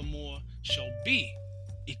and evermore shall be.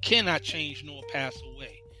 It cannot change nor pass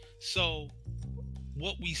away. So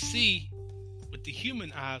what we see with the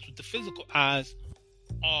human eyes, with the physical eyes,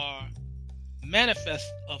 are manifest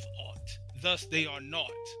of aught. Thus they are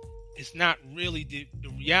not. It's not really the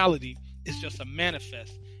reality. It's just a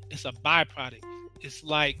manifest. It's a byproduct. It's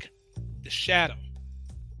like the shadow,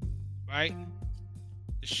 right?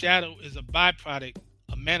 The shadow is a byproduct,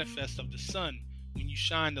 a manifest of the sun. When you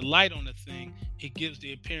shine the light on a thing, it gives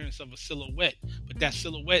the appearance of a silhouette, but that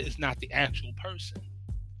silhouette is not the actual person.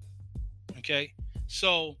 Okay?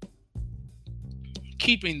 So,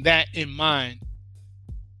 keeping that in mind,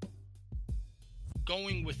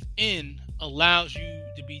 going within allows you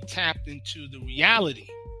to be tapped into the reality,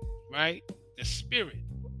 right? The spirit,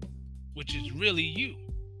 which is really you.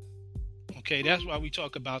 Okay, that's why we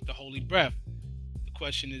talk about the holy breath. The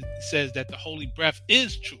question is, says that the holy breath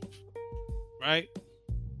is truth, right?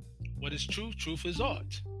 What is truth? Truth is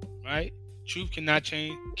aught, right? Truth cannot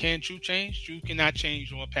change. Can truth change? Truth cannot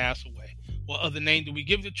change or pass away. What other name do we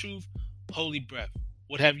give the truth? Holy breath.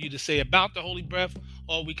 What have you to say about the holy breath?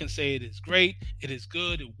 All we can say, it is great, it is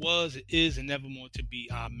good, it was, it is, and nevermore to be.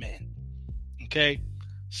 Amen. Okay?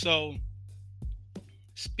 So,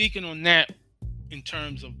 speaking on that in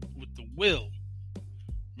terms of with the will,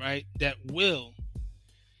 right? That will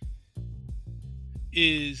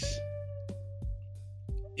is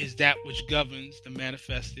that which governs the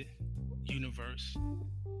manifested universe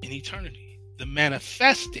in eternity. The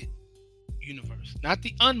manifested universe, not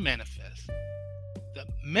the unmanifest. The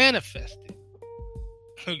manifested.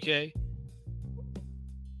 Okay?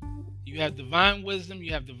 You have divine wisdom,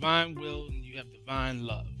 you have divine will, and you have divine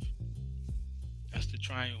love. That's the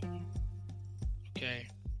triune. Okay?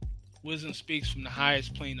 Wisdom speaks from the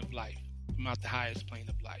highest plane of life, from out the highest plane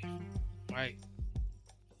of life. Right?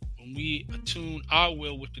 When we attune our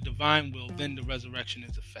will with the divine will, then the resurrection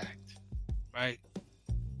is a fact. Right?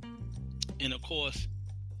 And of course,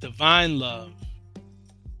 divine love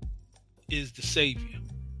is the savior.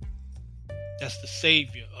 That's the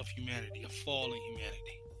savior of humanity, of fallen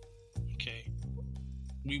humanity. Okay?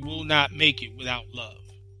 We will not make it without love.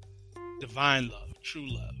 Divine love, true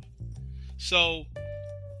love. So,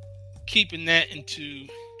 keeping that into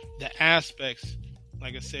the aspects,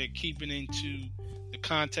 like I said, keeping into the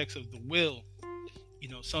context of the will, you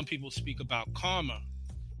know, some people speak about karma.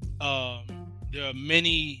 There are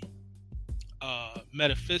many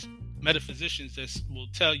metaphysicians that will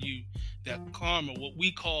tell you that karma, what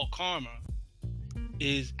we call karma,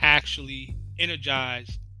 is actually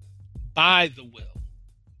energized by the will,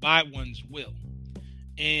 by one's will.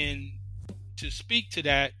 And to speak to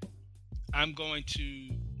that, I'm going to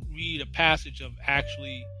read a passage of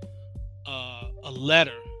actually a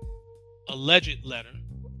letter, alleged letter,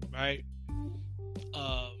 right?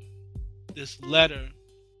 This letter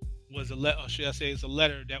was or should I say it's a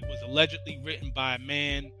letter that was allegedly written by a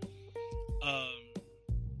man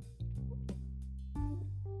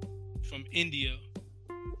from India,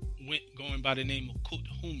 going by the name of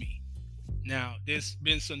Kuthumi. Now, there's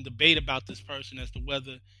been some debate about this person as to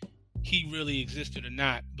whether he really existed or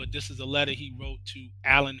not, but this is a letter he wrote to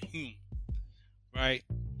Alan Hume, right?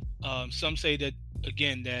 Some say that,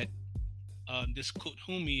 again, that this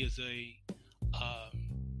Kuthumi is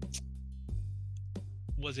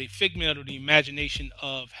was a figment of the imagination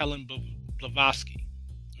of Helen Blavatsky,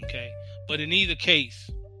 okay? But in either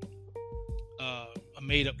case, a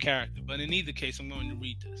made-up character. But in either case, I'm going to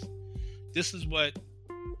read this. This is what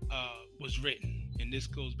was written, and this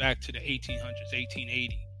goes back to the 1800s,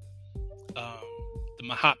 1880. The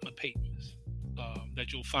Mahatma Papers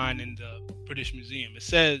that you'll find in the British Museum. It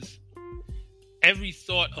says, every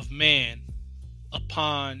thought of man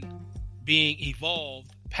upon being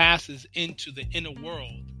evolved passes into the inner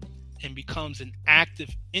world and becomes an active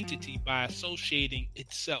entity by associating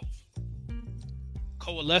itself,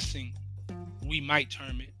 coalescing, we might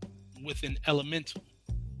term it, with an elemental.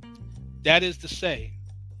 That is to say,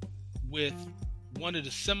 with one of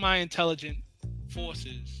the semi-intelligent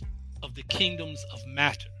forces of the kingdoms of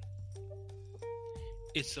matter.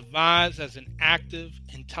 It survives as an active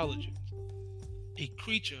intelligence, a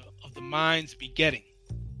creature of the mind's begetting,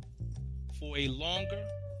 for a longer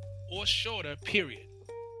or shorter period,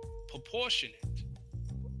 proportionate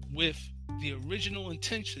with the original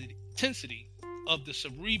intensity of the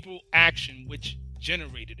cerebral action which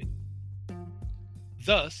generated it.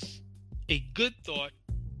 Thus, a good thought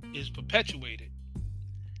is perpetuated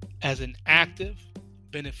as an active,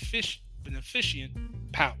 beneficent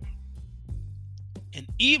power. An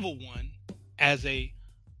evil one as a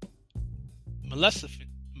maleficent.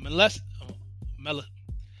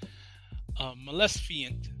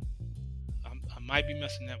 I might be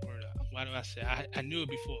messing that word up. Why do I say? I knew it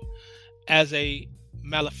before. As a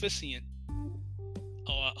maleficent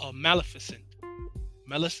or a maleficent.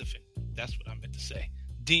 That's what I meant to say.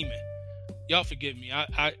 Demon. Y'all forgive me.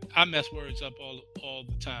 I mess words up all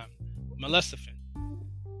the time. Maleficent.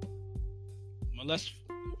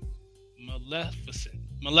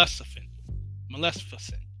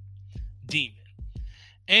 Demon.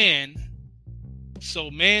 And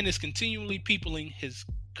so man is continually peopling his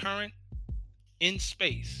current in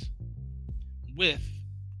space with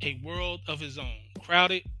a world of his own,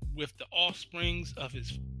 crowded with the offsprings of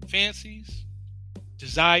his fancies,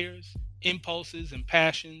 desires, impulses, and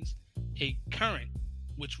passions, a current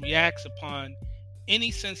which reacts upon any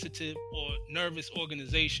sensitive or nervous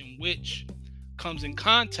organization which comes in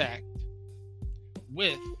contact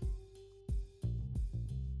with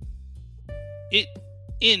it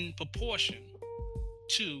in proportion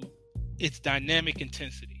to its dynamic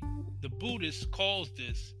intensity. The Buddhist calls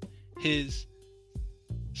this his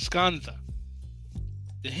skandha.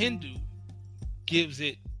 The Hindu gives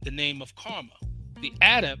it the name of karma. The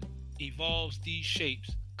adept evolves these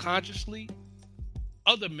shapes consciously.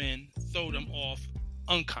 Other men throw them off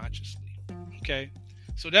unconsciously. Okay?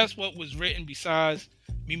 So that's what was written. Besides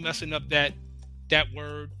me messing up that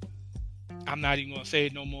word, I'm not even going to say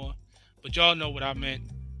it no more. But y'all know what I meant.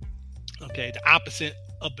 Okay, the opposite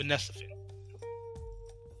of beneficent.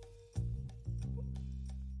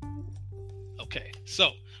 Okay,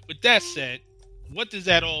 so with that said, what does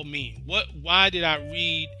that all mean? Why did I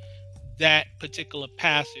read that particular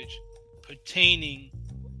passage pertaining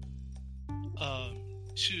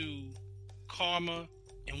to karma,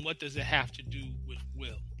 and what does it have to do with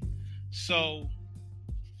will? So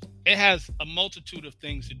it has a multitude of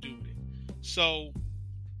things to do with it. So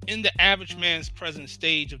in the average man's present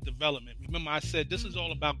stage of development, remember I said this is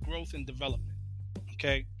all about growth and development.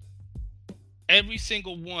 Okay? Every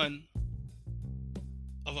single one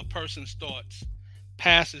of a person's thoughts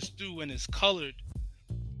passes through and is colored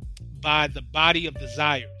by the body of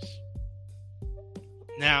desires.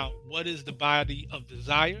 Now, what is the body of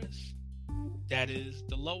desires? That is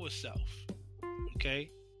the lower self. Okay?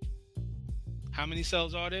 How many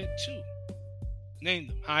cells are there? 2. Name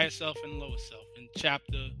them. Higher self and lower self. In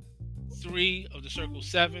chapter 3 of the Circle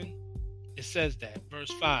 7, it says that.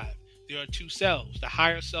 Verse 5. There are 2 selves, the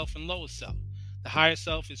higher self and lower self. The higher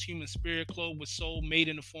self is human spirit clothed with soul made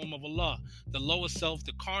in the form of Allah. The lower self,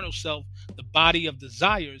 the carnal self, the body of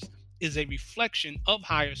desires, is a reflection of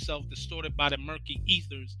higher self distorted by the murky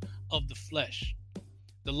ethers of the flesh.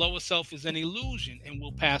 The lower self is an illusion and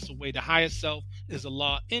will pass away. The higher self is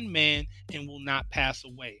Allah in man and will not pass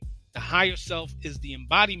away. The higher self is the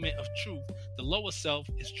embodiment of truth. The lower self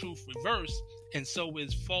is truth reversed, and so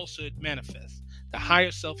is falsehood manifest. The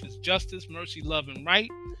higher self is justice, mercy, love, and right.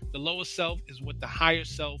 The lower self is what the higher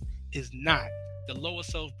self is not. The lower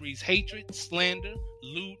self breeds hatred, slander,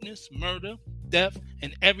 lewdness, murder, death,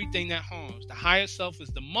 and everything that harms. The higher self is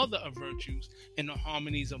the mother of virtues and the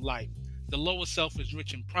harmonies of life. The lower self is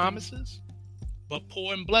rich in promises, but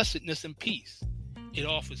poor in blessedness and peace. It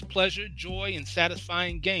offers pleasure, joy, and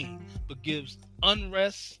satisfying gain, but gives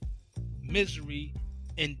unrest, misery,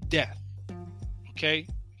 and death. Okay?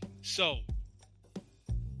 So,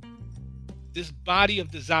 this body of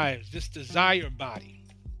desires, this desire body,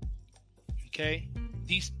 okay?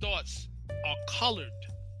 These thoughts are colored,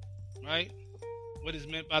 right? What is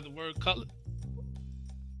meant by the word colored?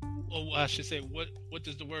 Or I should say, what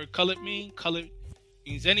does the word colored mean? Colored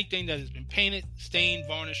means anything that has been painted, stained,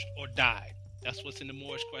 varnished, or dyed. That's what's in the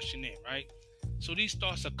Moorish questionnaire, right? So these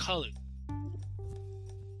thoughts are colored.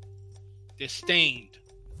 They're stained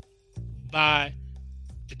by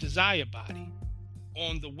the desire body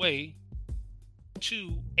on the way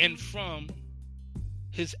to and from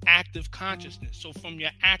his active consciousness. So from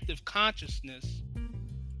your active consciousness,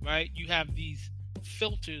 right, you have these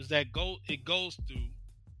filters that it goes through,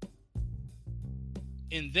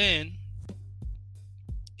 and then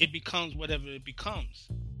it becomes whatever it becomes.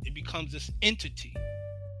 It becomes this entity.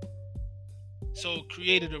 So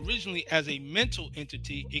created originally as a mental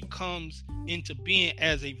entity, it comes into being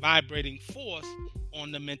as a vibrating force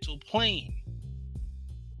on the mental plane.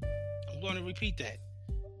 I'm going to repeat that.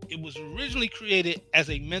 It was originally created as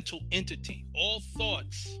a mental entity. All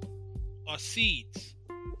thoughts are seeds.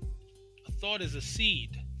 A thought is a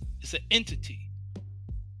seed. It's an entity,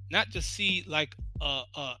 not just seed like a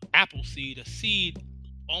apple seed. A seed,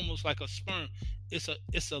 almost like a sperm. It's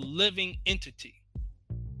a living entity,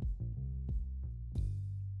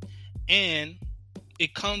 and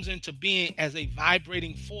it comes into being as a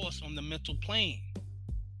vibrating force on the mental plane.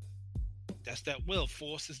 That's that will.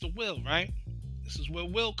 Force is the will, right? This is where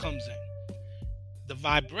will comes in. The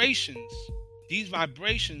vibrations, these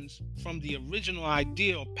vibrations from the original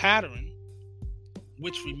idea or pattern,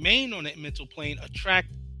 which remain on that mental plane, attract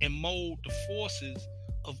and mold the forces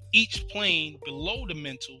of each plane below the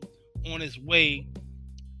mental on its way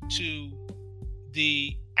to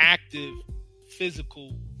the active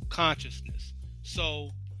physical consciousness. So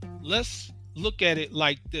let's look at it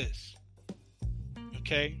like this,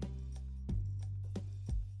 okay?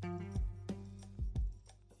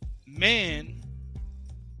 Man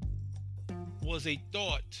was a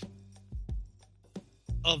thought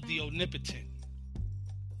of the omnipotent,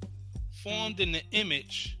 formed in the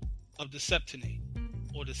image of the Septennate,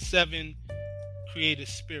 or the seven created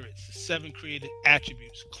spirits, the seven created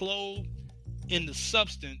attributes, clothed in the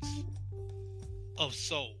substance of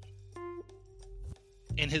soul.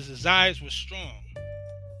 And his desires were strong.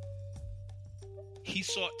 He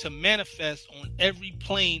sought to manifest on every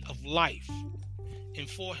plane of life. And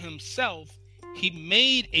for himself, he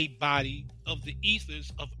made a body of the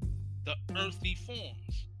ethers of the earthly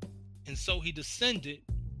forms. And so he descended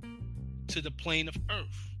to the plane of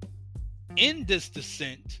earth. In this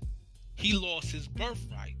descent, he lost his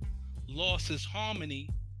birthright, lost his harmony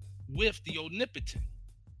with the omnipotent,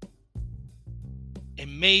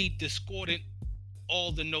 and made discordant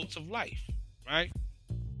all the notes of life, right?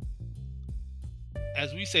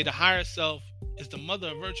 As we say, the higher self is the mother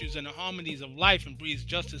of virtues and the harmonies of life, and breeds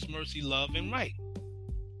justice, mercy, love, and right.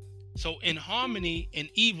 So in harmony and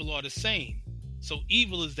evil are the same. So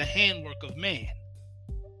evil is the handwork of man.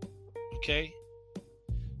 Okay?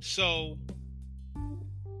 So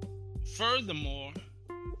furthermore,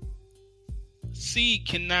 seed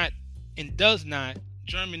cannot and does not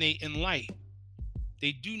germinate in light.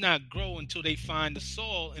 They do not grow until they find the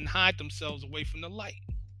soil and hide themselves away from the light.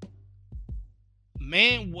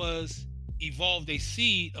 Man was evolved a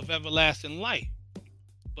seed of everlasting light,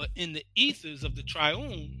 but in the ethers of the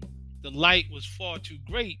triune, the light was far too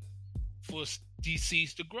great for these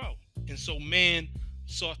seeds to grow. And so man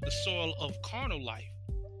sought the soil of carnal life.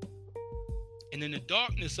 And in the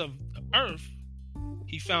darkness of the earth,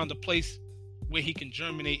 he found a place where he can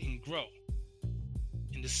germinate and grow.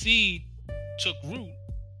 And the seed took root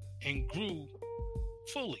and grew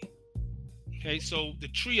fully. Okay, so the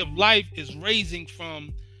tree of life is raising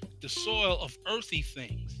from the soil of earthy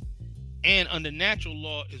things, and under natural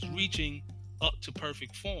law is reaching up to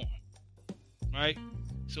perfect form, right?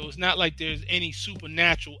 So it's not like there's any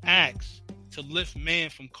supernatural acts to lift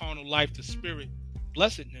man from carnal life to spirit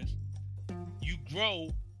blessedness. You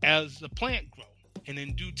grow as the plant grows, and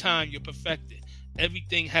in due time you're perfected.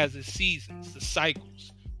 Everything has its seasons, the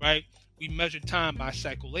cycles, right? We measure time by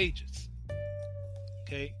cycle ages.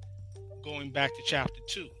 Okay, going back to chapter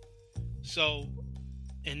 2. So,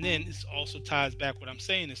 and then this also ties back, what I'm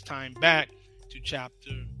saying is tying back to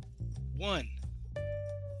chapter 1,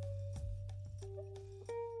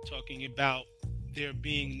 talking about there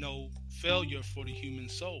being no failure for the human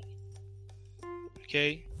soul.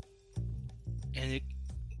 Okay, and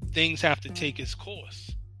things have to take its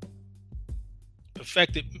course.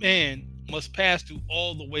 Perfected man must pass through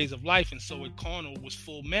all the ways of life, and so a carnal was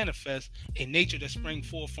full manifest, a nature that sprang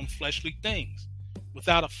forth from fleshly things.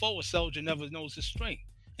 Without a foe, a soldier never knows his strength,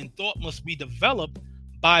 and thought must be developed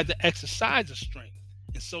by the exercise of strength.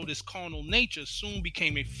 And so this carnal nature soon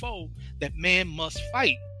became a foe that man must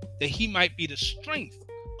fight, that he might be the strength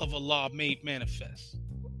of Allah made manifest.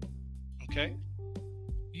 Okay?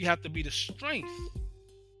 You have to be the strength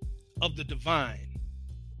of the divine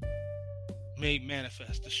made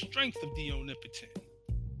manifest, the strength of the omnipotent.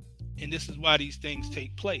 And this is why these things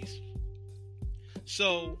take place.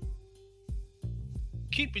 So,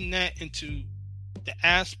 keeping that into the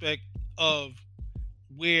aspect of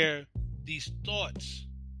where these thoughts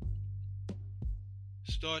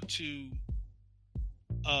start to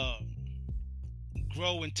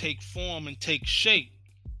grow and take form and take shape,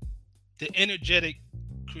 the energetic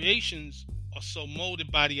creations are so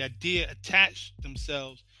molded by the idea, attach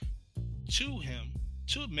themselves to him,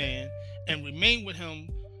 to man, and remain with him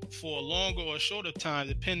for a longer or shorter time,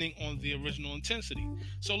 depending on the original intensity.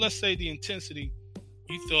 So let's say the intensity,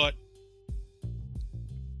 you've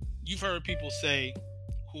heard people say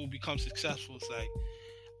who become successful, it's like,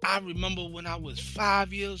 I remember when I was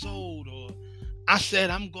 5 years old, or I said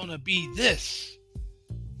I'm gonna be this,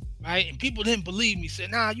 right? And people didn't believe me.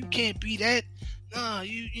 Said, nah, you can't be that. Nah,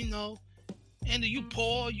 you know, and you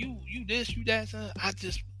poor, you this, you that.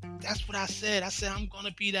 That's what I said. I said I'm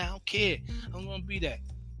gonna be that. I don't care. I'm gonna be that.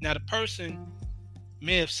 Now the person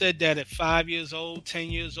may have said that at 5 years old, 10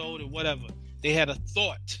 years old, or whatever. They had a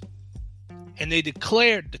thought, and they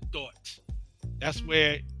declared the thought. That's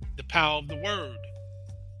where the power of the word,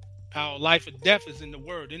 power of life or death, is in the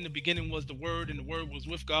word. In the beginning was the word, and the word was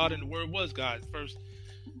with God, and the word was God. First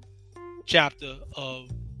chapter of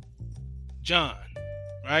John,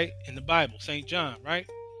 right? In the Bible, St. John, right?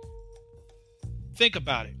 Think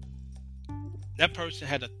about it. That person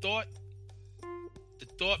had a thought. The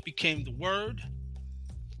thought became the word,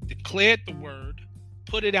 declared the word,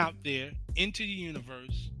 put it out there into the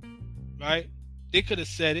universe, right? They could have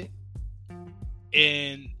said it,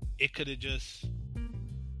 and it could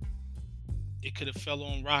have fell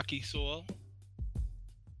on rocky soil,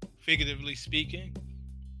 figuratively speaking,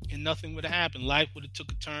 and nothing would have happened. Life would have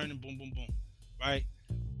took a turn, and boom, boom, boom, right?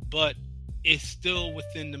 But it's still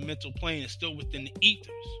within the mental plane. It's still within the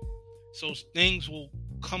ethers. So things will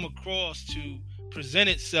come across to present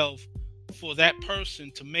itself for that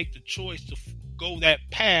person to make the choice to go that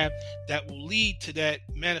path that will lead to that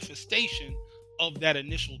manifestation of that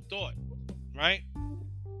initial thought, right?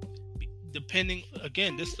 Depending,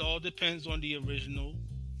 again, this all depends on the original.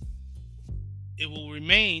 It will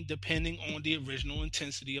remain depending on the original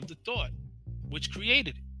intensity of the thought, which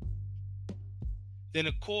created it. Then,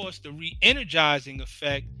 of course, the re-energizing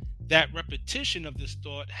effect that repetition of this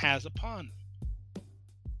thought has upon them.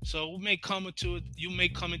 So you may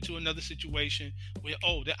come into another situation where,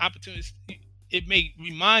 the opportunity, it may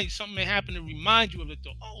something may happen to remind you of the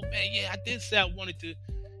thought. Oh man, yeah, I did say I wanted to,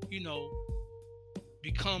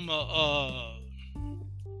 become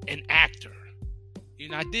an actor.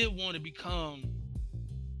 I did want to become,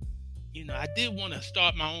 I did want to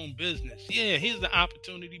start my own business. Yeah, here's the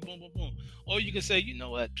opportunity, boom, boom, boom. Or you can say, you know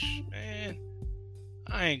what, man,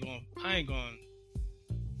 I ain't going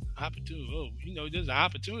opportunity. There's an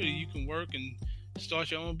opportunity. You can work and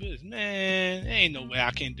start your own business. Man, there ain't no way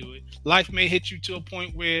I can do it. Life may hit you to a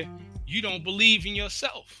point where you don't believe in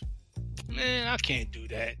yourself. Man, I can't do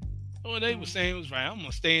that. Or they were saying it was right. I'm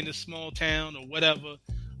going to stay in this small town or whatever.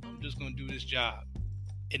 I'm just going to do this job.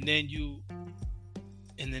 And then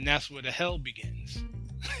that's where the hell begins.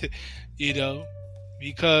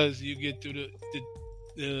 Because you get through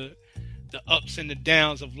the ups and the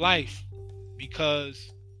downs of life,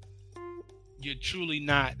 because you're truly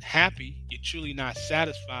not happy, you're truly not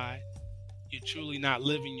satisfied, you're truly not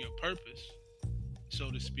living your purpose,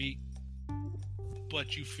 so to speak,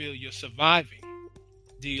 but you feel you're surviving.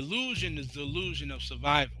 The illusion is the illusion of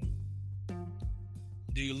survival.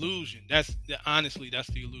 The illusion, that's the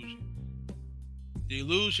illusion. The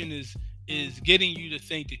illusion is getting you to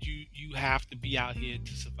think that you have to be out here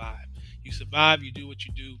to survive. You survive, you do what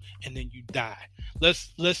you do, and then you die.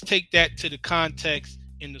 Let's take that to the context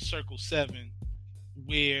in the Circle 7,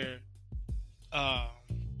 where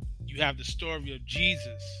you have the story of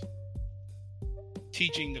Jesus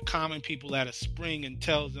teaching the common people at a spring and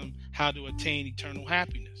tells them how to attain eternal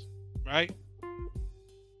happiness, right?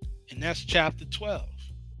 And that's chapter 12.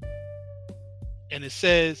 And it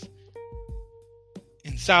says,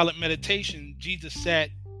 in silent meditation, Jesus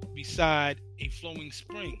sat beside a flowing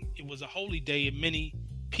spring. It was a holy day, and many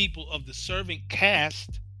people of the servant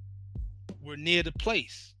caste were near the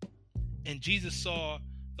place. And Jesus saw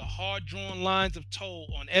the hard-drawn lines of toil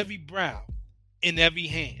on every brow, in every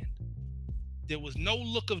hand. There was no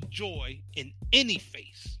look of joy in any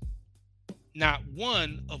face. Not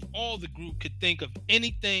one of all the group could think of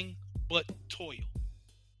anything but toil.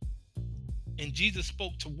 And Jesus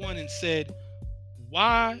spoke to one and said,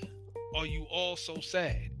 "Why are you all so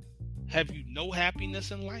sad? Have you no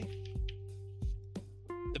happiness in life?"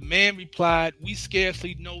 The man replied, "We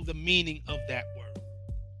scarcely know the meaning of that word.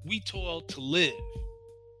 We toil to live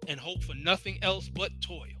and hope for nothing else but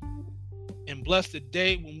toil. And bless the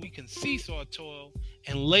day when we can cease our toil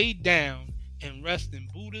and lay down and rest in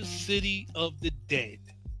Buddha's city of the dead."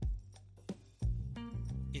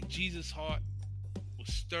 And Jesus' heart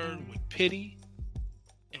was stirred with pity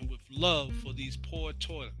and with love for these poor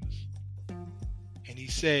toilers. And he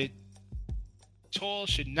said, "Toil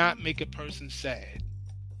should not make a person sad.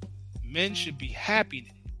 Men should be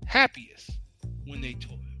happiest when they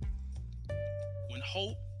toil. When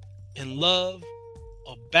hope and love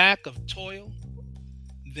are back of toil,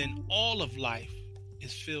 then all of life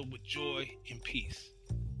is filled with joy and peace.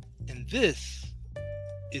 And this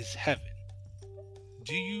is heaven.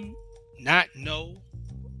 Do you not know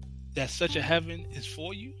that such a heaven is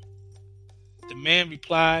for you? The man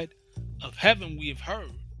replied, of heaven we have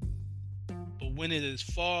heard, but when it is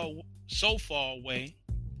so far away,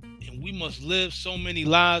 and we must live so many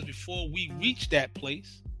lives before we reach that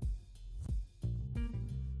place.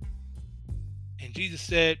 And Jesus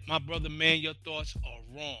said, my brother man, your thoughts are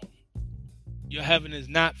wrong. Your heaven is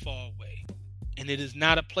not far away, and it is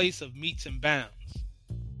not a place of metes and bounds.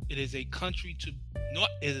 It is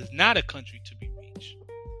not a country to be reached.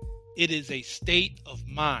 It is a state of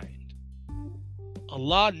mind.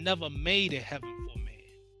 Allah never made a heaven for man.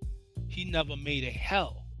 He never made a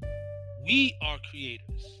hell. We are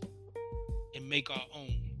creators and make our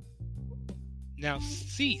own. Now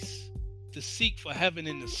cease to seek for heaven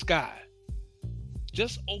in the sky.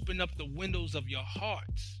 Just open up the windows of your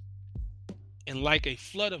hearts, and like a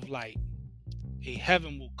flood of light, a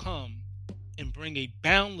heaven will come and bring a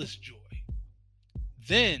boundless joy.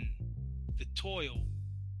 Then the toil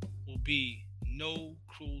will be no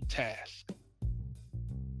cruel task.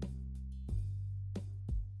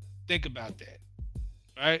 Think about that,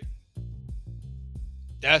 right?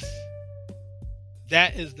 That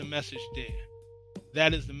is the message there.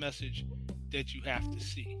 That is the message that you have to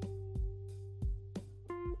see.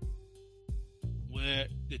 Where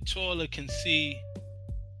the toiler can see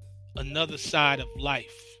another side of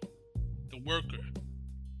life. The worker,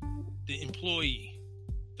 the employee,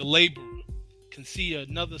 the laborer can see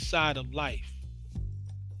another side of life.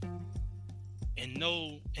 And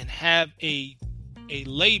know and have a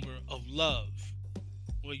labor of love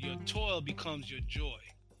where your toil becomes your joy.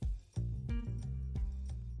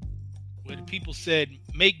 Where the people said,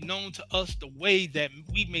 make known to us the way that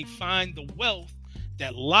we may find the wealth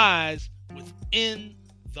that lies within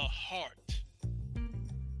the heart.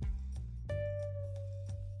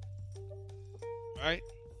 Right?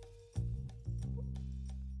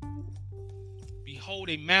 Behold,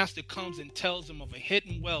 a master comes and tells him of a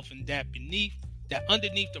hidden wealth, and that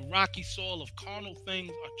underneath the rocky soil of carnal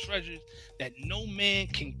things are treasures that no man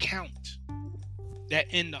can count.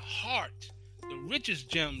 That in the heart the richest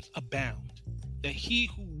gems abound, that he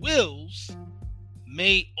who wills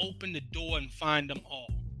may open the door and find them all.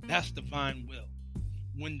 That's divine will.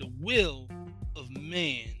 When the will of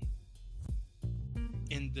man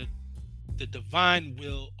and the divine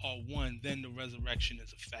will are one, then the resurrection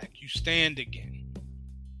is a fact. You stand again.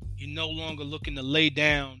 You're no longer looking to lay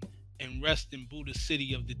down and rest in Buddha's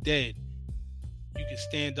city of the dead. You can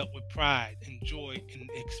stand up with pride, enjoy, and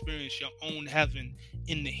experience your own heaven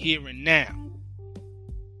in the here and now,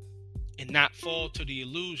 and not fall to the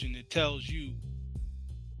illusion that tells you,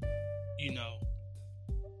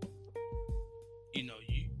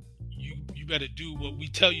 you better do what we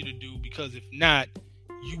tell you to do, because if not,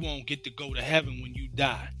 you won't get to go to heaven when you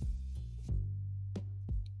die.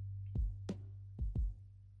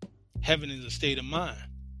 Heaven is a state of mind,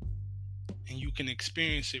 and you can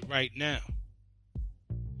experience it right now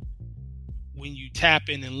when you tap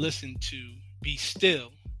in and listen to be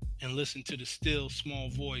still and listen to the still small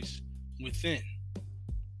voice within.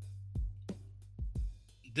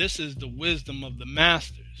 This is the wisdom of the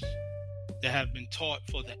masters that have been taught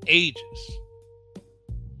for the ages.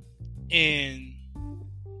 And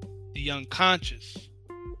the unconscious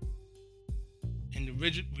and the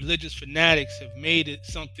religious fanatics have made it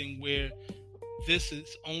something where this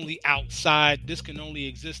is only outside, this can only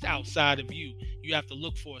exist outside of you. You have to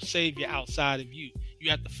look for a savior outside of you. You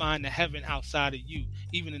have to find the heaven outside of you.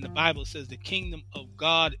 Even in the Bible, it says the kingdom of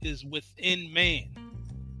God is within man,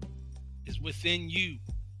 is within you,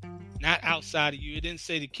 not outside of you. It didn't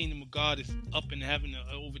say the kingdom of God is up in heaven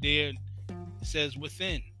or over there. It says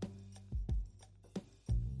within.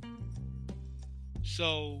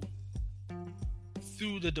 So,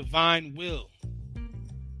 through the divine will,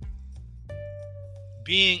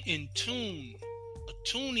 being in tune,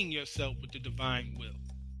 attuning yourself with the divine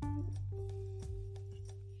will.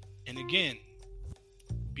 And again,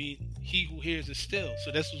 he who hears is still.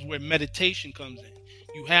 So this is where meditation comes in.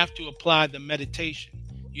 You have to apply the meditation.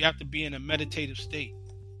 You have to be in a meditative state.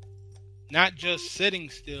 Not just sitting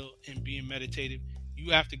still and being meditative.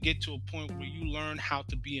 You have to get to a point where you learn how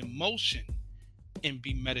to be in motion and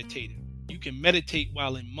be meditative. You can meditate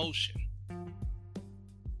while in motion.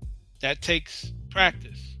 That takes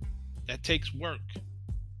practice. That takes work.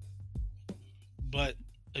 But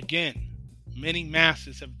again, many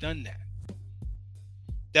masters have done that.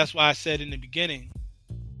 That's why I said in the beginning,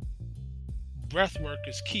 breath work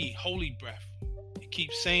is key. Holy breath. It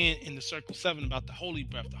keeps saying in the Circle 7 about the holy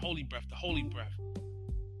breath, the holy breath, the holy breath.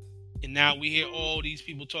 And now we hear all these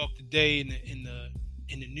people talk today in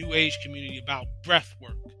the New Age community about breath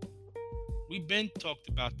work. We've been talked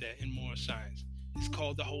about that in More Science. It's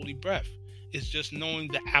called the holy breath. It's just knowing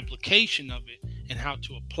the application of it and how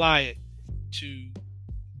to apply it to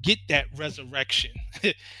get that resurrection,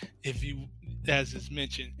 if you, as is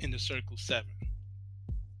mentioned in the Circle 7.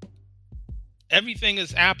 Everything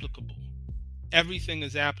is applicable. Everything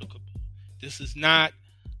is applicable. This is not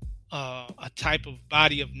a type of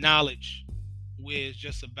body of knowledge where it's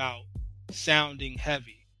just about sounding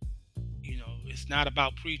heavy. It's not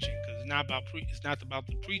about preaching, because it's not about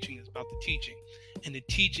the preaching. It's about the teaching, and the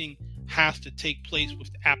teaching has to take place with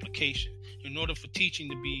the application. In order for teaching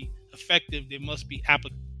to be effective, there must be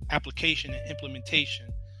application and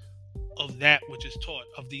implementation of that which is taught,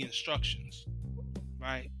 of the instructions.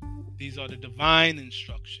 Right? These are the divine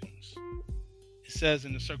instructions. It says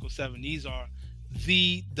in the Circle 7, these are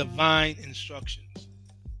the divine instructions.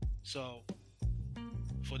 So,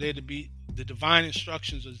 for there to be the divine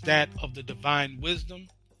instructions, is that of the divine wisdom,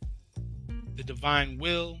 the divine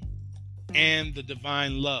will, and the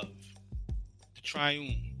divine love, the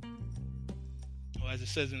triune. Or as it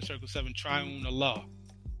says in Circle 7, triune Allah.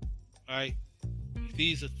 Right?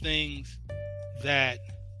 These are things that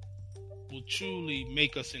will truly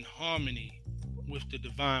make us in harmony with the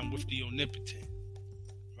divine, with the omnipotent.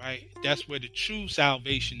 Right? That's where the true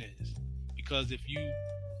salvation is. Because if you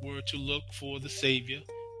were to look for the Savior,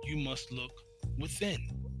 you must look within.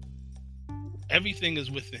 Everything is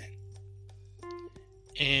within.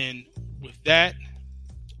 And with that,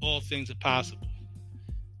 all things are possible.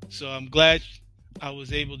 So I'm glad I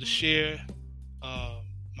was able to share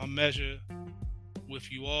my measure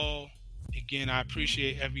with you all. Again, I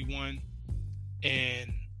appreciate everyone.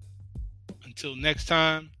 And until next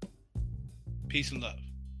time, peace and love.